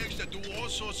objects that do all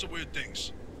sorts of weird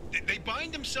things. They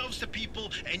bind themselves to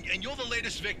people, and you're the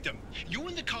latest victim. You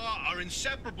and the car are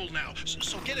inseparable now,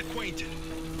 so get acquainted.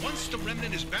 Once the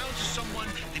remnant is bound to someone,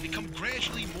 they become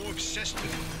gradually more obsessed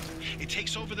with it. It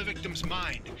takes over the victim's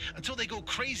mind, until they go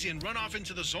crazy and run off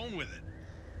into the zone with it.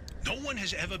 No one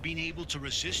has ever been able to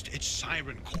resist its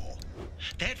siren call.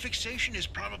 That fixation is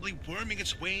probably worming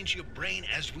its way into your brain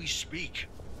as we speak.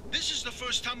 This is the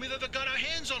first time we've ever got our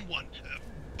hands on one.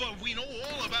 But we know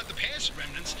all about the past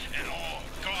remnants, and oh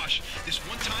gosh, this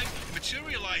one time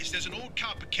materialized as an old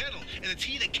copper kettle, and the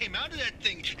tea that came out of that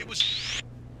thing, it was...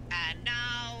 And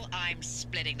now I'm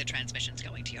splitting the transmissions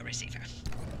going to your receiver.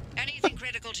 Anything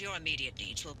critical to your immediate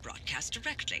needs will broadcast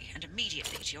directly and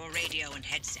immediately to your radio and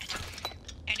headset.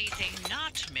 Anything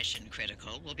not mission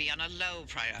critical will be on a low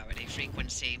priority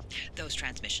frequency. Those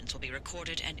transmissions will be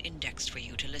recorded and indexed for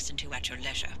you to listen to at your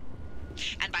leisure.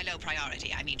 And by low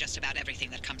priority, I mean just about everything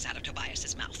that comes out of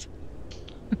Tobias's mouth.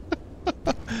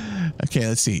 Okay,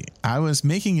 let's see. I was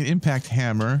making an impact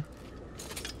hammer.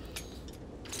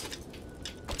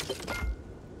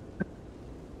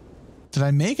 Did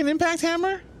I make an impact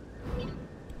hammer?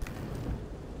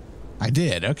 I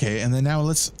did. Okay, and then now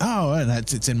let's... Oh, and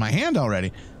it's in my hand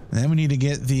already. And then we need to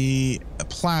get the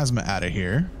plasma out of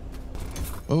here.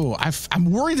 Oh, I'm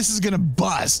worried this is going to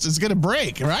bust. It's going to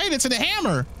break, right? It's in a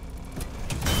hammer.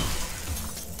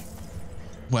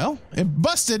 Well, it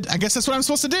busted. I guess that's what I'm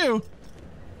supposed to do.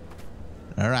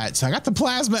 All right, so I got the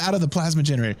plasma out of the plasma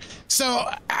generator. So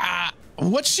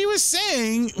what she was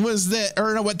saying was that,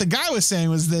 or no, what the guy was saying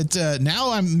was that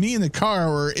now me and the car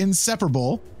were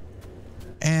inseparable.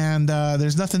 And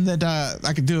there's nothing that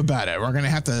I could do about it. We're going to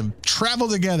have to travel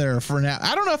together for now.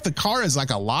 I don't know if the car is like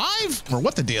alive or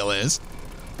what the deal is.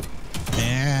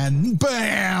 And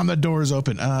bam, the door's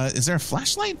open. Is there a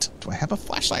flashlight? Do I have a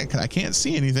flashlight? Because I can't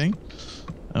see anything.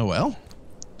 Oh, well.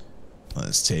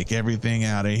 Let's take everything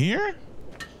out of here.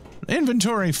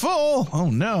 Inventory full. Oh,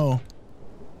 no.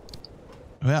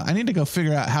 Well, I need to go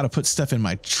figure out how to put stuff in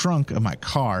my trunk of my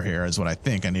car here is what I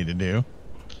think I need to do.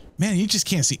 Man, you just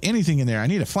can't see anything in there. I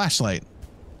need a flashlight.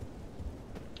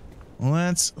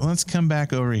 Let's come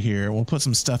back over here. We'll put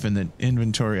some stuff in the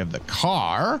inventory of the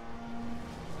car.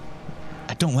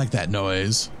 I don't like that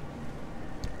noise.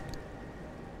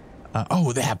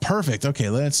 Oh, that perfect. Okay,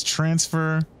 let's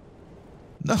transfer.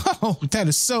 Oh, that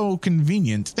is so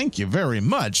convenient. Thank you very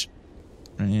much.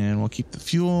 And we'll keep the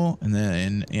fuel and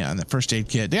then, yeah, and the first aid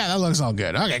kit. Yeah, that looks all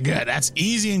good. Okay, good. That's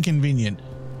easy and convenient.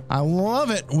 I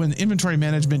love it when inventory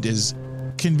management is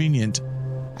convenient.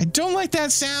 I don't like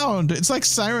that sound. It's like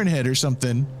Siren Head or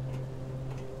something.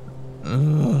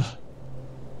 Ugh.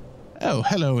 Oh,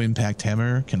 hello, Impact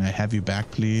Hammer. Can I have you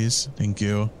back, please? Thank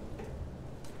you.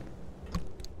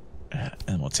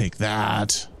 And we'll take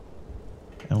that.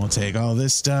 And we'll take all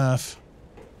this stuff.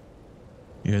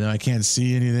 Even though I can't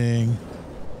see anything.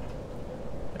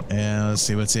 And let's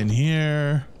see what's in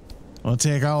here. We'll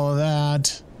take all of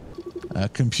that. A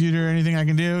computer, anything I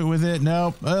can do with it?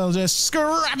 Nope. I'll just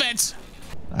scrap it.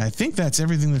 I think that's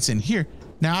everything that's in here.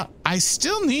 Now, I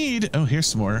still need... Oh, here's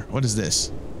some more. What is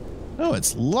this? Oh,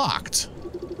 it's locked.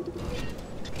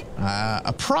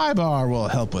 A pry bar will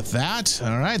help with that.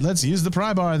 All right, let's use the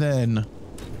pry bar then.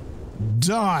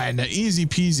 Done. Easy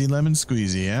peasy lemon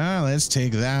squeezy. Yeah, let's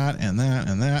take that and that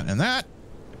and that and that.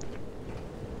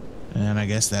 And I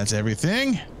guess that's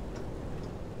everything.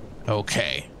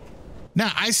 Okay. Now,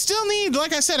 I still need,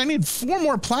 like I said, I need 4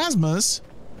 more plasmas,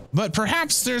 but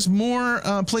perhaps there's more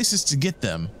places to get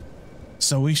them.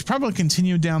 So we should probably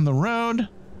continue down the road.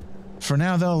 For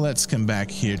now, though, let's come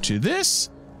back here to this,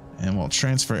 and we'll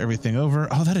transfer everything over.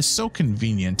 Oh, that is so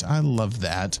convenient. I love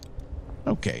that.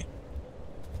 Okay.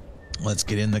 Let's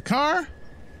get in the car.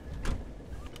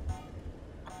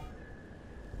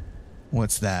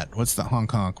 What's that? What's the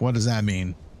honk honk? What does that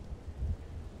mean?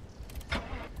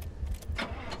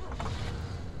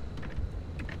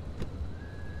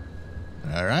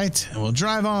 All right, and we'll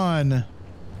drive on.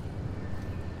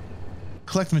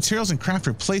 Collect materials and craft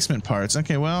replacement parts.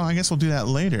 Okay, well, I guess we'll do that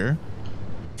later.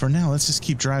 For now, let's just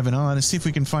keep driving on and see if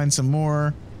we can find some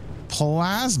more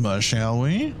plasma, shall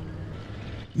we?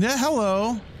 Yeah,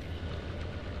 hello.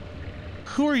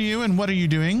 Who are you and what are you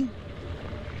doing?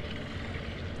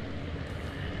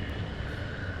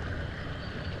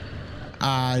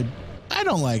 I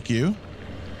don't like you.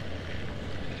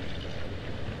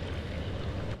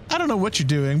 I don't know what you're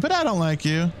doing, but I don't like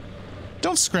you.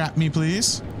 Don't scrap me,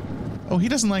 please. Oh, he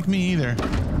doesn't like me either.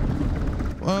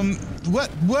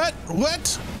 What?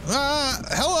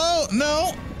 Hello?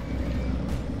 No.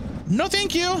 No,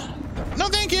 thank you. No,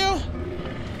 thank you.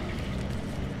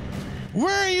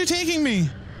 Where are you taking me?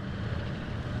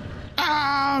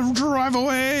 Ah, drive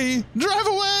away! Drive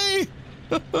away!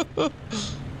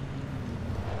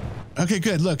 Okay,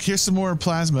 good. Look, here's some more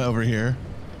plasma over here.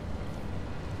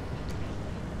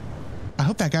 I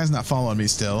hope that guy's not following me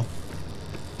still.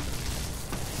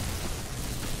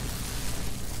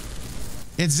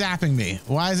 It's zapping me.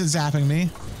 Why is it zapping me?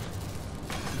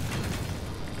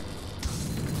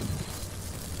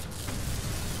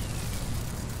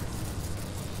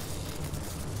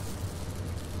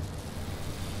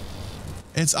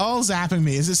 It's all zapping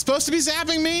me. Is it supposed to be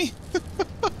zapping me?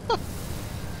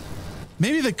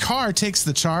 Maybe the car takes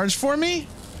the charge for me?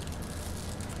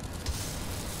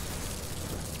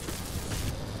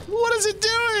 What is it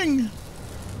doing?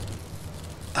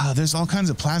 There's all kinds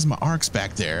of plasma arcs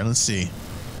back there. Let's see.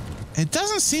 It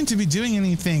doesn't seem to be doing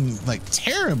anything like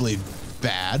terribly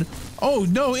bad. Oh,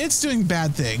 no, it's doing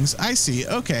bad things. I see.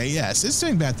 Okay, yes, it's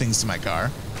doing bad things to my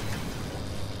car.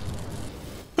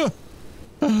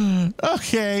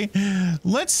 Okay,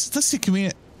 let's see. Can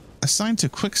we assign to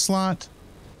quick slot?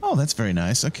 Oh, that's very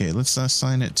nice. Okay, let's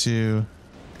assign it to.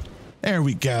 There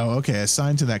we go. Okay,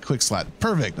 assign to that quick slot.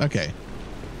 Perfect. Okay,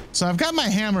 so I've got my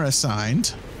hammer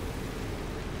assigned.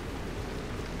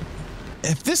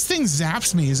 If this thing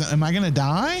zaps me, am I gonna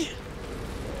die?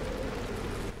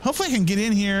 Hopefully, I can get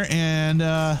in here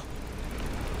and.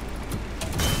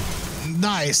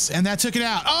 Nice, and that took it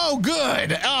out. Oh,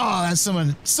 good. Oh, that's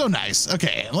someone so nice.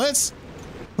 Okay, let's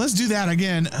do that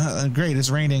again. Great,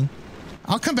 it's raining.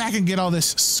 I'll come back and get all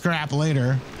this scrap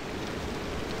later,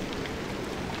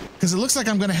 because it looks like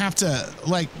I'm gonna have to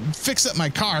like fix up my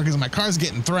car because my car's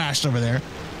getting thrashed over there.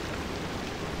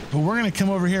 But we're gonna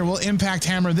come over here. We'll impact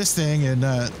hammer this thing and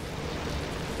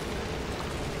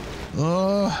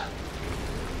oh.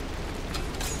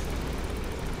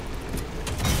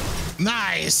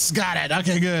 Nice, got it.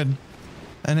 Okay, good.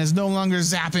 And it's no longer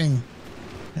zapping.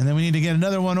 And then we need to get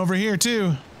another one over here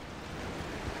too.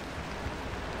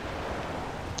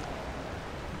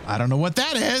 I don't know what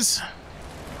that is.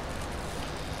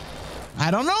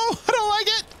 I don't know. I don't like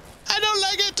it. I don't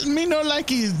like it. Me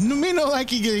no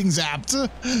likey getting zapped.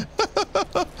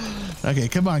 Okay,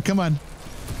 come on, come on.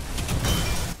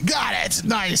 Got it.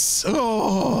 Nice.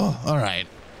 Oh, all right.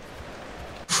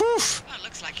 Whew. Well, it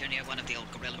looks like you're near one of the old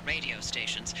Gorilla radio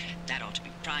stations. That ought to be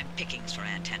prime pickings for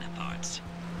antenna parts.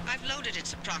 I've loaded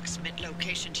its approximate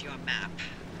location to your map.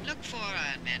 Look for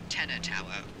an antenna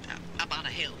tower up on a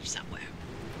hill somewhere.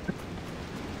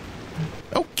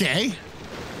 Okay.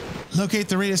 Locate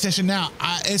the radio station now.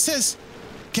 It says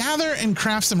gather and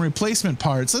craft some replacement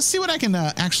parts. Let's see what I can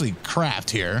actually craft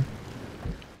here.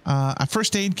 A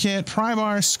first aid kit, pry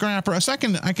bar, scrapper. So I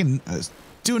can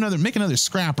make another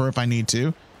scrapper if I need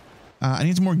to. I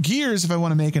need some more gears if I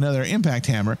want to make another impact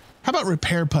hammer. How about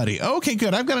repair putty? Okay,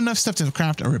 good. I've got enough stuff to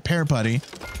craft a repair putty.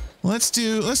 Let's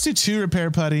do 2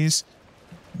 repair putties.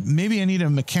 Maybe I need a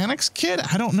mechanics kit.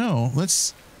 I don't know.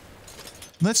 Let's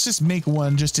just make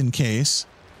one just in case.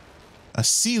 A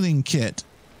sealing kit.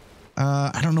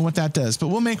 I don't know what that does, but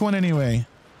we'll make one anyway.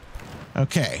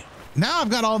 Okay. Now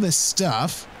I've got all this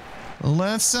stuff.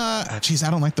 Let's geez, I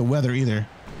don't like the weather either.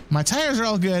 My tires are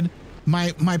all good.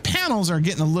 My panels are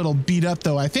getting a little beat up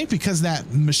though. I think because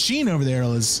that machine over there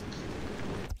is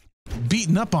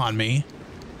beating up on me.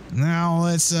 Now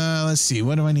let's see.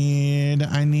 What do I need?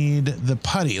 I need the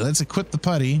putty. Let's equip the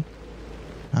putty.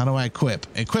 How do I equip?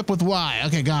 Equip with Y.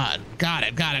 Okay, got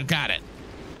it.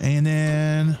 And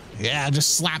then yeah,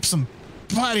 just slap some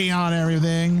putty on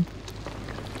everything.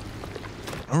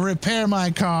 Repair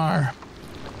my car.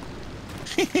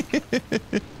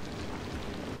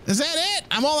 Is that it?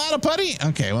 I'm all out of putty?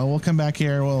 Okay, well, we'll come back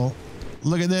here. We'll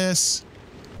look at this.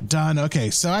 Done. Okay,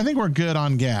 so I think we're good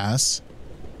on gas.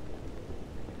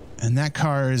 And that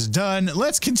car is done.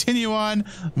 Let's continue on.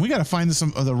 We got to find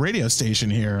the radio station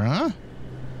here, huh?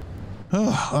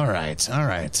 Oh, all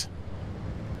right.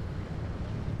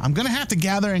 I'm going to have to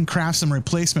gather and craft some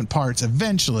replacement parts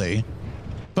eventually.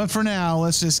 But for now,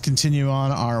 let's just continue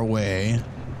on our way.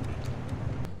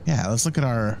 Yeah, let's look at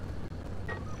our...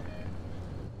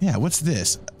 Yeah, what's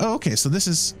this? Oh, okay, so this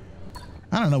is...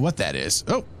 I don't know what that is.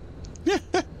 Oh.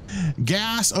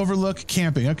 Gas overlook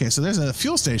camping. Okay, so there's a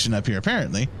fuel station up here,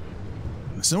 apparently.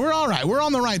 So we're all right. We're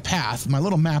on the right path. My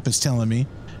little map is telling me.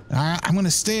 I'm going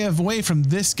to stay away from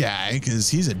this guy because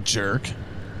he's a jerk.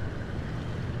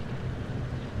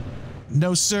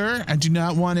 No, sir. I do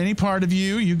not want any part of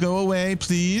you. You go away,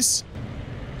 please.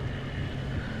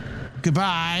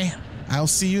 Goodbye. I'll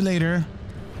see you later.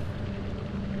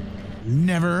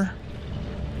 Never.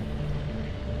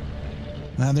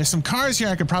 Now, there's some cars here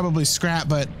I could probably scrap,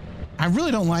 but I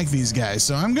really don't like these guys,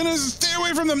 so I'm gonna stay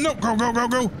away from them. No, go.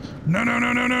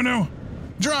 No.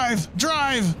 Drive,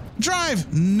 drive,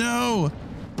 drive. No,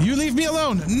 you leave me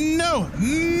alone. No,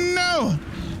 no.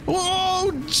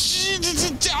 Whoa,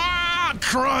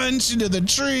 crunch into the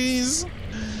trees.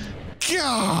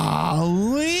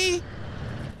 Golly,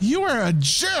 you are a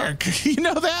jerk. You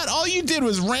know that? All you did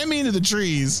was ram me into the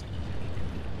trees.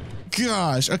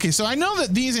 Gosh. Okay, so I know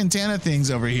that these antenna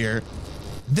things over here,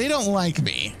 they don't like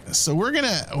me. So we're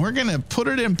gonna put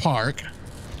it in park.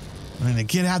 We're gonna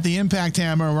get out the impact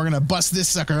hammer and we're gonna bust this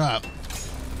sucker up.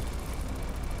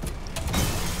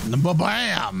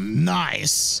 Bam!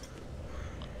 Nice.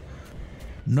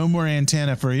 No more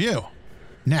antenna for you.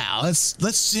 Now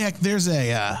let's check. There's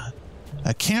a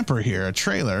camper here, a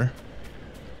trailer.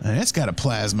 And it's got a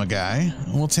plasma guy.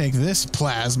 We'll take this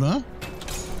plasma.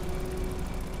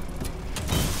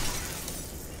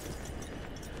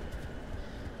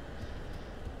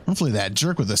 Hopefully that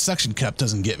jerk with the suction cup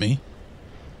doesn't get me.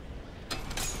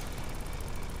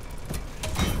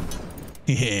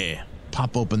 Yeah.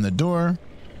 Pop open the door.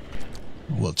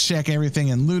 We'll check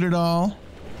everything and loot it all.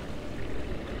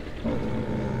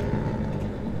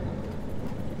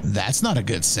 That's not a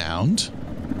good sound.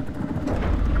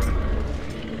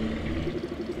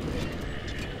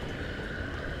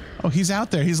 Oh, he's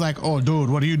out there. He's like, oh, dude,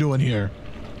 what are you doing here?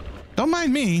 Don't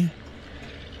mind me.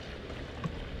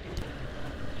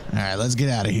 All right, let's get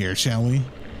out of here, shall we?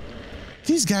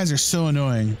 These guys are so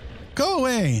annoying. Go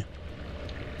away.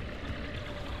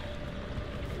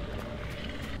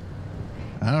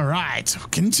 All right,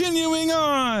 continuing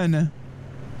on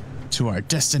to our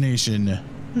destination,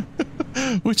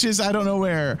 which is, I don't know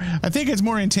where. I think it's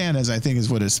more antennas, I think is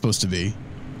what it's supposed to be.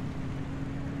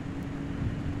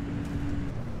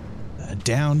 A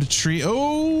downed tree.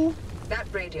 Oh! That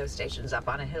radio station's up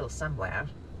on a hill somewhere.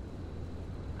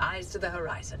 Eyes to the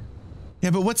horizon. Yeah,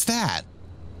 but what's that?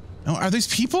 Oh, are these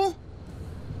people?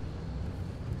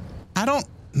 I don't...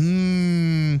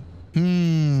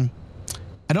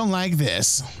 I don't like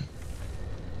this.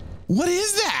 What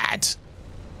is that?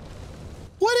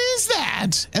 What is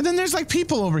that? And then there's like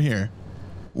people over here.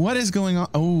 What is going on?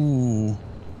 Oh.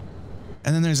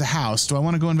 And then there's a house. Do I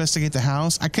want to go investigate the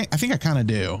house? I think I kind of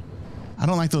do. I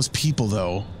don't like those people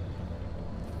though.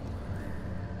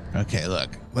 Okay, look.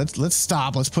 Let's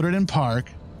stop. Let's put it in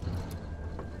park.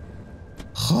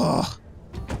 Oh.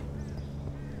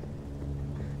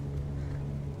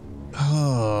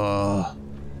 Oh.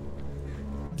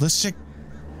 Let's check.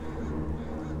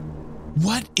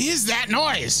 What is that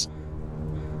noise?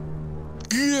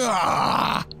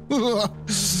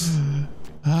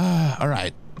 All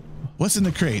right. What's in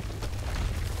the crate?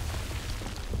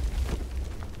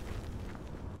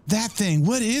 That thing.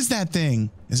 What is that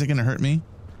thing? Is it going to hurt me?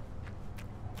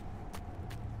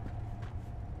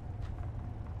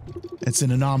 It's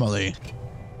an anomaly.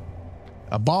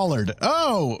 A bollard.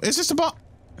 Oh, it's just a ball.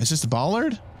 It's just a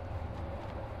bollard?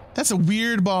 That's a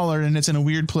weird bollard and it's in a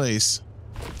weird place.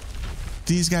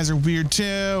 These guys are weird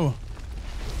too.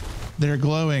 They're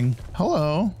glowing.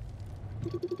 Hello.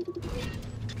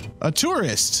 A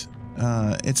tourist.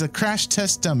 It's a crash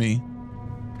test dummy.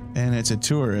 And it's a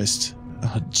tourist.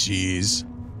 Oh, jeez.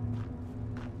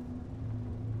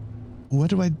 What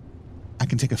do I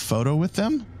can take a photo with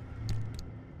them?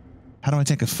 How do I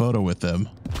take a photo with them?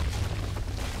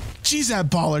 Jeez, that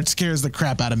bollard scares the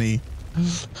crap out of me.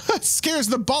 It scares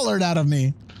the bollard out of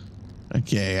me.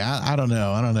 Okay, I don't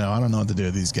know. I don't know what to do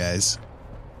with these guys.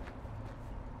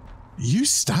 You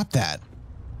stop that.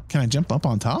 Can I jump up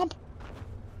on top?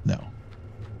 No.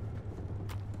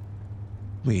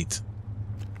 Wait.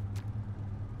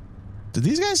 Did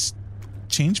these guys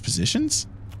change positions?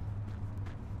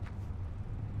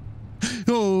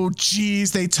 Oh,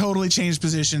 geez, they totally changed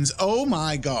positions. Oh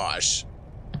my gosh.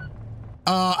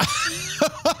 I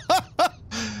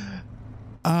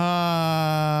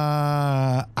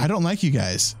don't like you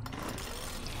guys.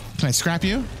 Can I scrap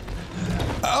you?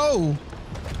 Oh.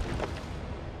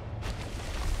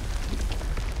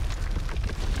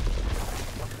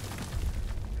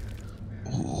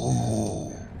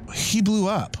 Oh, he blew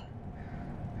up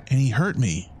and he hurt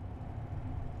me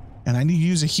and I need to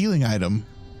use a healing item.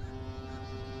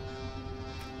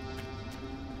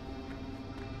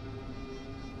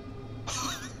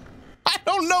 I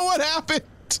don't know what happened.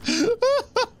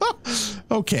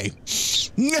 Okay.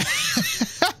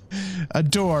 A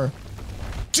door.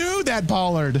 Dude, that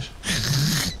bollard.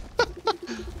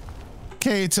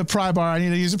 Okay, it's a pry bar. I need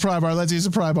to use a pry bar. Let's use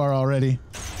a pry bar already.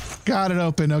 Got it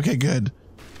open. Okay, good.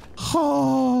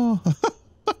 Oh.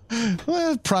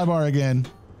 Pry bar again.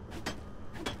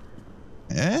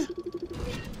 Eh?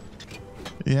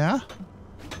 Yeah?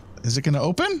 Is it gonna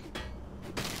open?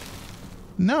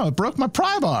 No, it broke my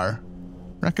pry bar.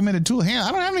 Recommended tool hand.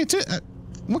 I don't have any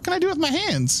what can I do with my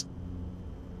hands?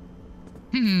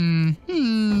 Might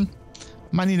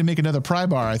need to make another pry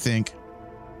bar, I think.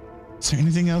 Is there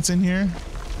anything else in here?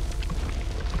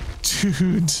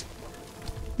 Dude.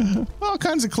 All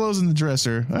kinds of clothes in the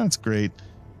dresser. That's great.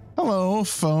 Hello,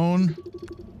 phone.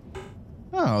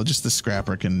 Oh, just the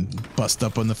scrapper can bust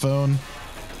up on the phone.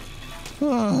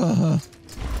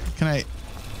 Can I?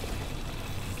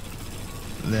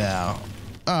 No.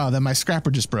 Oh, then my scrapper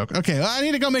just broke. Okay, well, I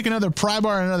need to go make another pry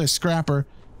bar and another scrapper.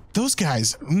 Those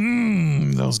guys.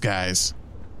 Those guys.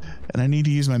 And I need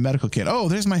to use my medical kit. Oh,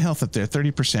 there's my health up there.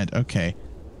 30%. Okay.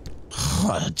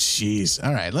 Oh, jeez.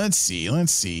 All right, let's see.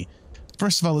 Let's see.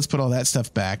 First of all, let's put all that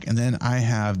stuff back. And then I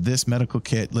have this medical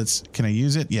kit. Can I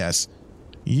use it? Yes.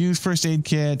 Use first aid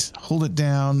kit. Hold it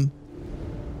down.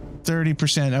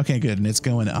 30%. Okay, good. And it's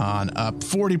going on up.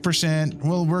 40%.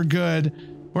 Well, we're good.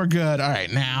 We're good. All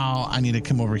right, now I need to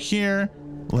come over here.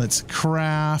 Let's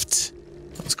craft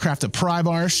a pry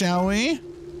bar, shall we?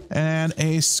 And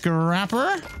a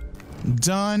scrapper.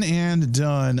 Done and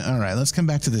done. All right, let's come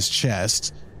back to this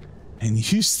chest and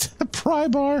use the pry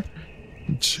bar.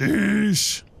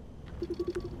 Jeez.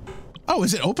 Oh,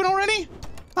 is it open already?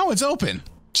 Oh, it's open.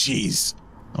 Jeez.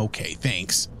 Okay,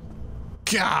 thanks.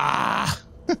 Gah.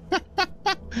 I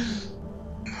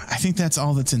think that's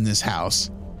all that's in this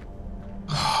house.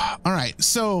 All right,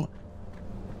 so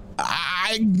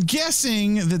I'm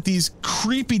guessing that these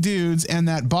creepy dudes and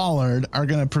that bollard are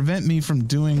gonna prevent me from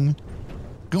going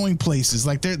places.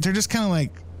 Like they're just kind of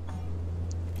like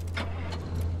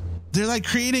they're like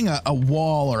creating a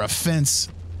wall or a fence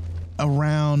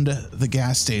around the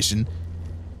gas station.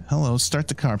 Hello, start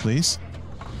the car, please.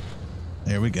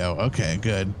 There we go. Okay,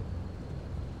 good.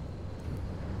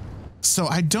 So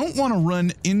I don't want to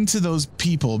run into those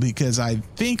people because I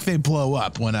think they blow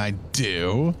up when I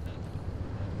do.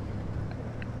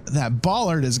 That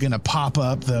bollard is going to pop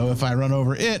up, though, if I run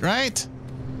over it, right?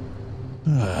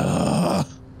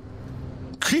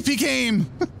 Creepy game.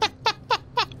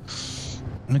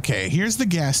 Okay, here's the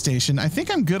gas station. I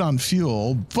think I'm good on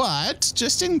fuel, but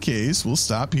just in case, we'll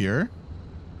stop here.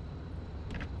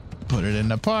 Put it in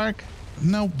the park.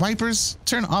 No wipers.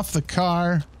 Turn off the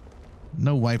car.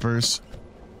 No wipers.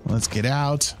 Let's get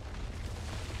out.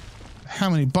 How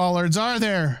many bollards are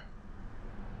there?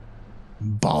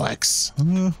 Bollocks.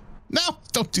 No,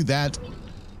 don't do that.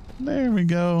 There we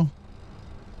go.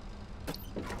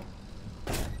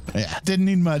 Yeah, didn't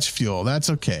need much fuel. That's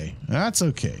okay. That's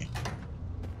okay.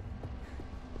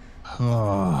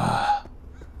 Oh.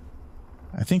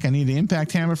 I think I need the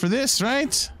impact hammer for this,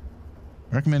 right?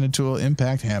 Recommended tool,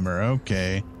 impact hammer.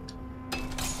 Okay.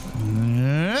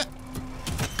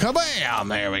 Kabam!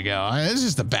 There we go. This is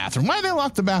just the bathroom. Why did they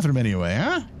lock the bathroom anyway,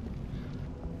 huh?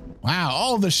 Wow,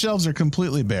 all of the shelves are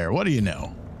completely bare. What do you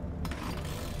know?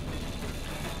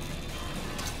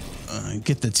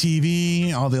 Get the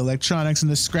TV, all the electronics and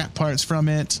the scrap parts from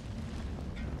it.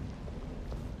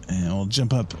 And we'll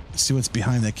jump up, see what's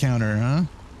behind the counter, huh?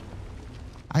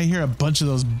 I hear a bunch of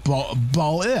those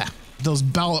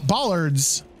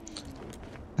bollards.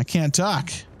 I can't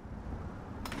talk.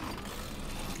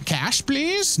 Cash,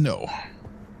 please? No.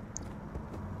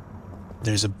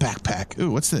 There's a backpack.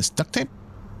 Ooh, what's this? Duct tape?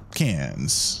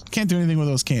 Cans. Can't do anything with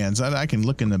those cans. I can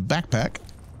look in the backpack.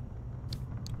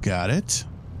 Got it.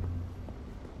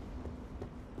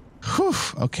 Whew.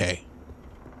 Okay.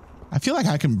 I feel like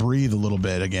I can breathe a little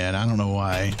bit again. I don't know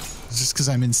why. It's just because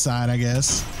I'm inside, I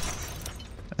guess.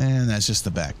 And that's just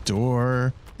the back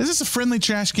door. Is this a friendly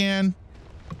trash can?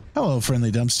 Hello,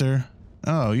 friendly dumpster.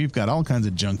 Oh, you've got all kinds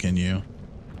of junk in you.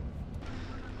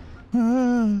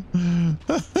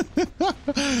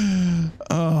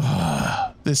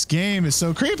 Oh, this game is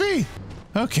so creepy.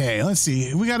 Okay, let's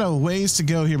see. We got a ways to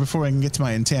go here before I can get to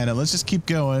my antenna. Let's just keep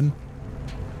going.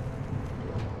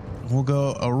 We'll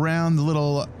go around the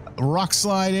little rock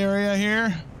slide area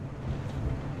here.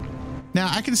 Now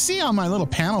I can see on my little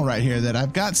panel right here that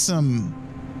I've got some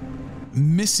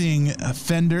missing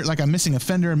fender, like I'm missing a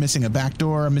fender, I'm missing a back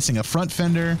door, I'm missing a front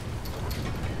fender.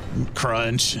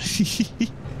 Crunch.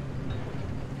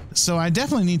 So I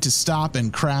definitely need to stop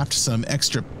and craft some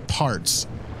extra parts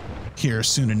here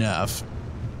soon enough.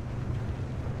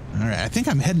 All right, I think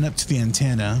I'm heading up to the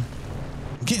antenna.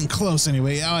 I'm getting close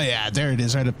anyway. Oh yeah, there it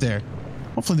is right up there.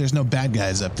 Hopefully there's no bad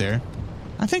guys up there.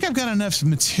 I think I've got enough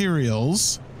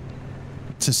materials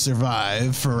to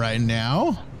survive for right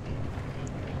now.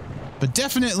 But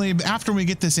definitely after we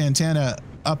get this antenna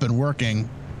up and working,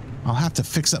 I'll have to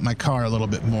fix up my car a little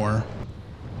bit more.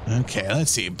 Okay,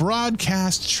 let's see.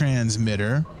 Broadcast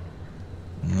transmitter.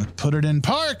 Put it in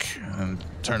park and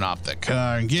turn off the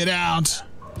car and get out.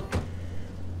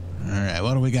 right,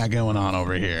 what do we got going on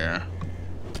over here?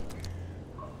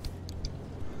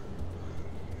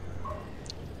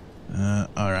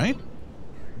 All right.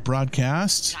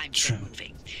 Broadcast. Time's been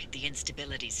moving. The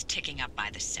instability's ticking up by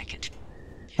the second.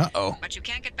 Uh-oh. But you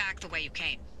can't get back the way you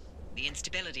came. The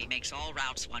instability makes all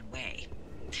routes one way.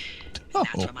 Oh.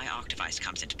 That's where my arc device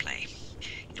comes into play.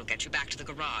 It'll get you back to the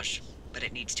garage, but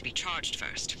it needs to be charged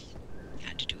first.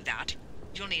 And to do that,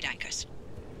 you'll need anchors.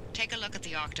 Take a look at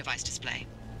the arc device display.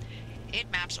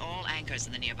 It maps all anchors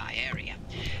in the nearby area.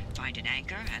 Find an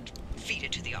anchor and feed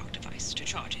it to the arc device to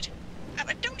charge it.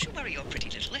 But don't you worry your pretty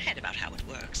little head about how it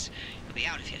works. You'll be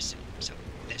out of here soon, so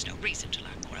there's no reason to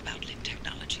learn more about limb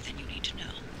technology than you need to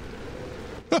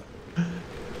know.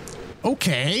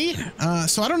 Okay.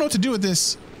 So I don't know what to do with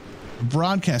this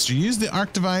broadcaster. Use the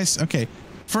arc device. Okay.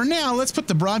 For now, let's put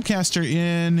the broadcaster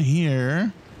in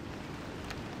here.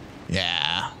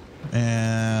 Yeah.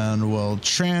 And we'll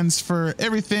transfer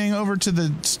everything over to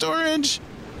the storage.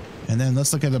 And then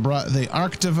let's look at the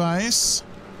arc device.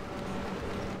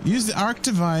 Use the arc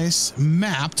device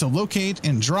map to locate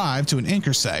and drive to an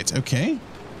anchor site. Okay.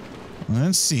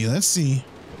 Let's see. Let's see.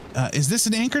 Is this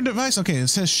an anchor device? Okay, it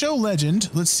says show legend.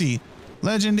 Let's see.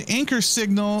 Legend anchor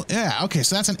signal. Yeah, okay,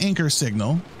 so that's an anchor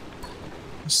signal.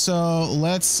 So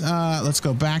let's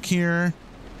go back here.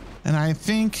 And I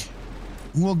think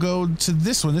we'll go to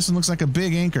this one. This one looks like a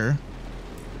big anchor.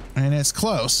 And it's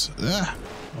close.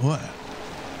 What?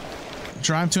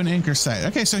 Drive to an anchor site.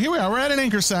 Okay, so here we are. We're at an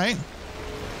anchor site.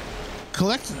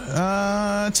 Collect,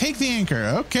 take the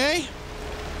anchor. Okay.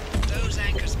 Those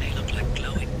anchors may look like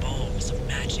glowing balls of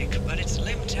magic, but it's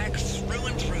limb tech through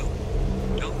and through.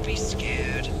 Don't be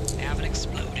scared. They haven't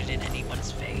exploded in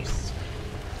anyone's face.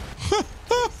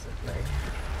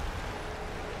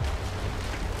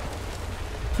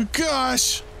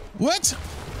 Gosh. What?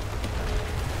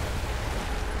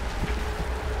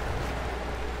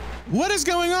 What is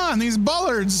going on? These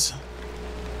bollards.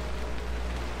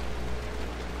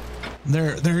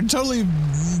 They're totally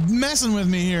messing with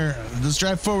me here. Let's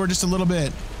drive forward just a little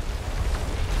bit.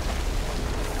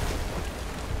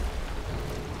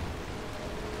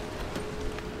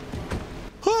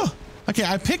 Whew. Okay,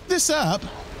 I picked this up.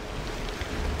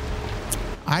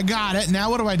 I got it. Now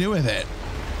what do I do with it?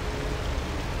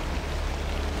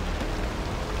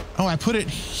 Oh, I put it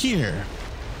here.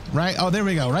 Right? Oh, there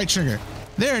we go. Right trigger.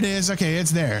 There it is. Okay,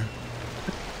 it's there.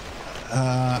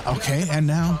 Okay, and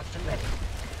now...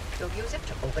 You'll use it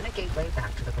to open a gateway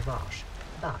back to the garage,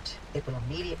 but it will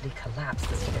immediately collapse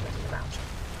the stability around you.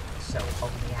 So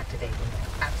only activate when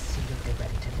you're absolutely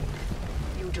ready to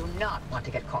leave. You do not want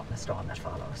to get caught in the storm that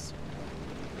follows.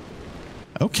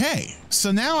 Okay,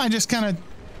 so now I just kind of...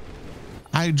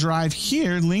 I drive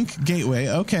here, link gateway.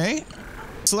 Okay.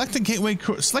 Select the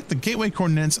gateway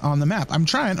coordinates on the map. I'm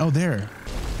trying. Oh, there.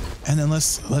 And then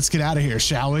let's get out of here,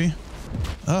 shall we?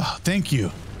 Oh, thank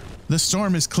you. The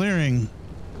storm is clearing.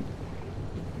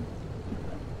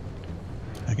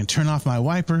 I can turn off my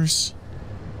wipers.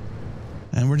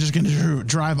 And we're just going to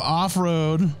drive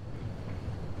off-road.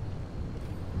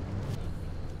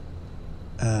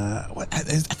 What?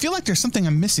 I feel like there's something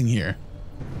I'm missing here.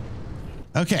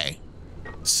 Okay.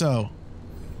 So.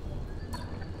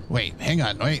 Wait, hang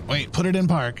on. Wait. Put it in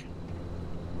park.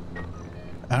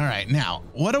 All right. Now,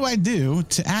 what do I do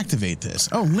to activate this?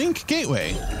 Oh, link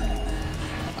gateway.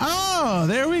 Oh,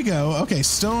 there we go. Okay,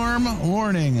 storm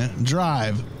warning.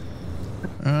 Drive.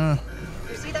 You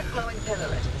see that glowing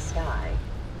pillar into the sky?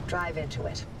 Drive into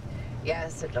it.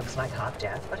 Yes, it looks like hot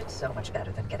death, but it's so much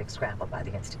better than getting scrambled by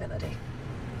the instability.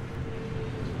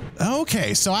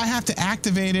 Okay, so I have to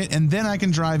activate it, and then I can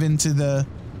drive into the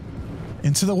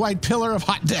white pillar of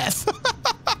hot death.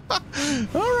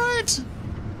 All right.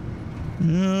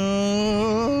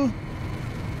 Oh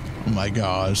my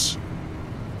gosh.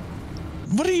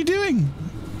 What are you doing?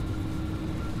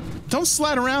 Don't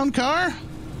slide around, car.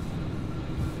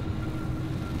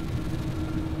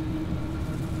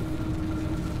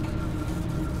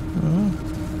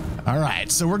 All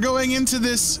right, so we're going into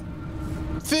this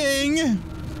thing.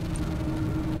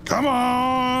 Come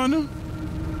on.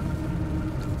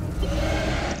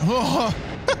 Oh.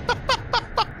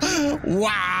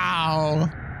 Wow.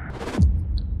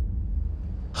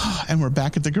 And we're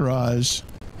back at the garage.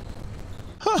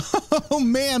 Oh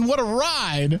man, what a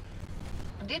ride.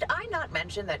 Did I not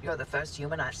mention that you're the first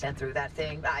human I've sent through that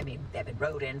thing? I mean, they've been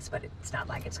rodents, but it's not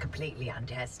like it's completely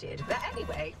untested. But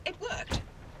anyway, It worked.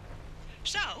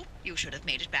 So, you should have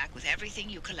made it back with everything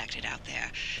you collected out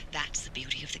there. That's the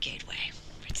beauty of the gateway.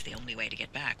 It's the only way to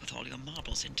get back with all your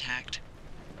marbles intact.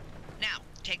 Now,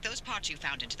 take those parts you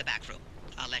found into the back room.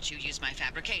 I'll let you use my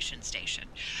fabrication station.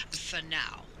 For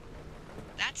now.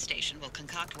 That station will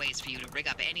concoct ways for you to rig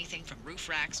up anything from roof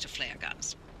racks to flare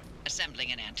guns.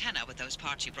 Assembling an antenna with those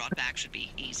parts you brought back should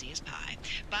be easy as pie,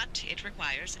 but it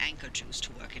requires anchor juice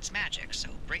to work its magic, so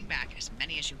bring back as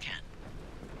many as you can.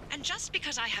 And just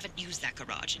because I haven't used that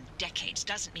garage in decades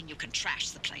doesn't mean you can trash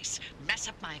the place. Mess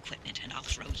up my equipment and I'll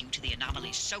throw you to the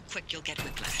anomalies so quick you'll get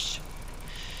whiplash.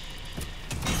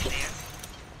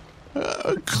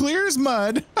 There. Clear as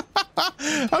mud.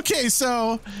 Okay,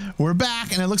 so we're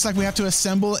back and it looks like we have to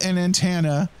assemble an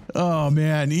antenna. Oh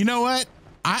man, you know what?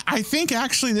 I think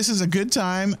actually this is a good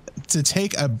time to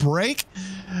take a break.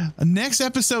 Next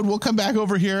episode, we'll come back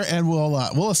over here and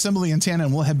we'll assemble the antenna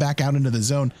and we'll head back out into the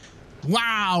zone.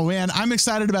 Wow, man, I'm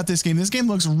excited about this game. This game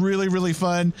looks really, really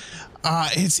fun.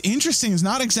 It's interesting. It's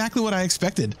not exactly what I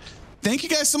expected. Thank you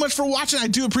guys so much for watching. I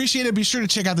do appreciate it. Be sure to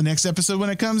check out the next episode when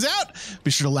it comes out.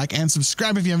 Be sure to like and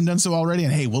subscribe if you haven't done so already.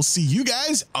 And hey, we'll see you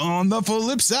guys on the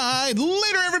flip side.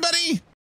 Later, everybody.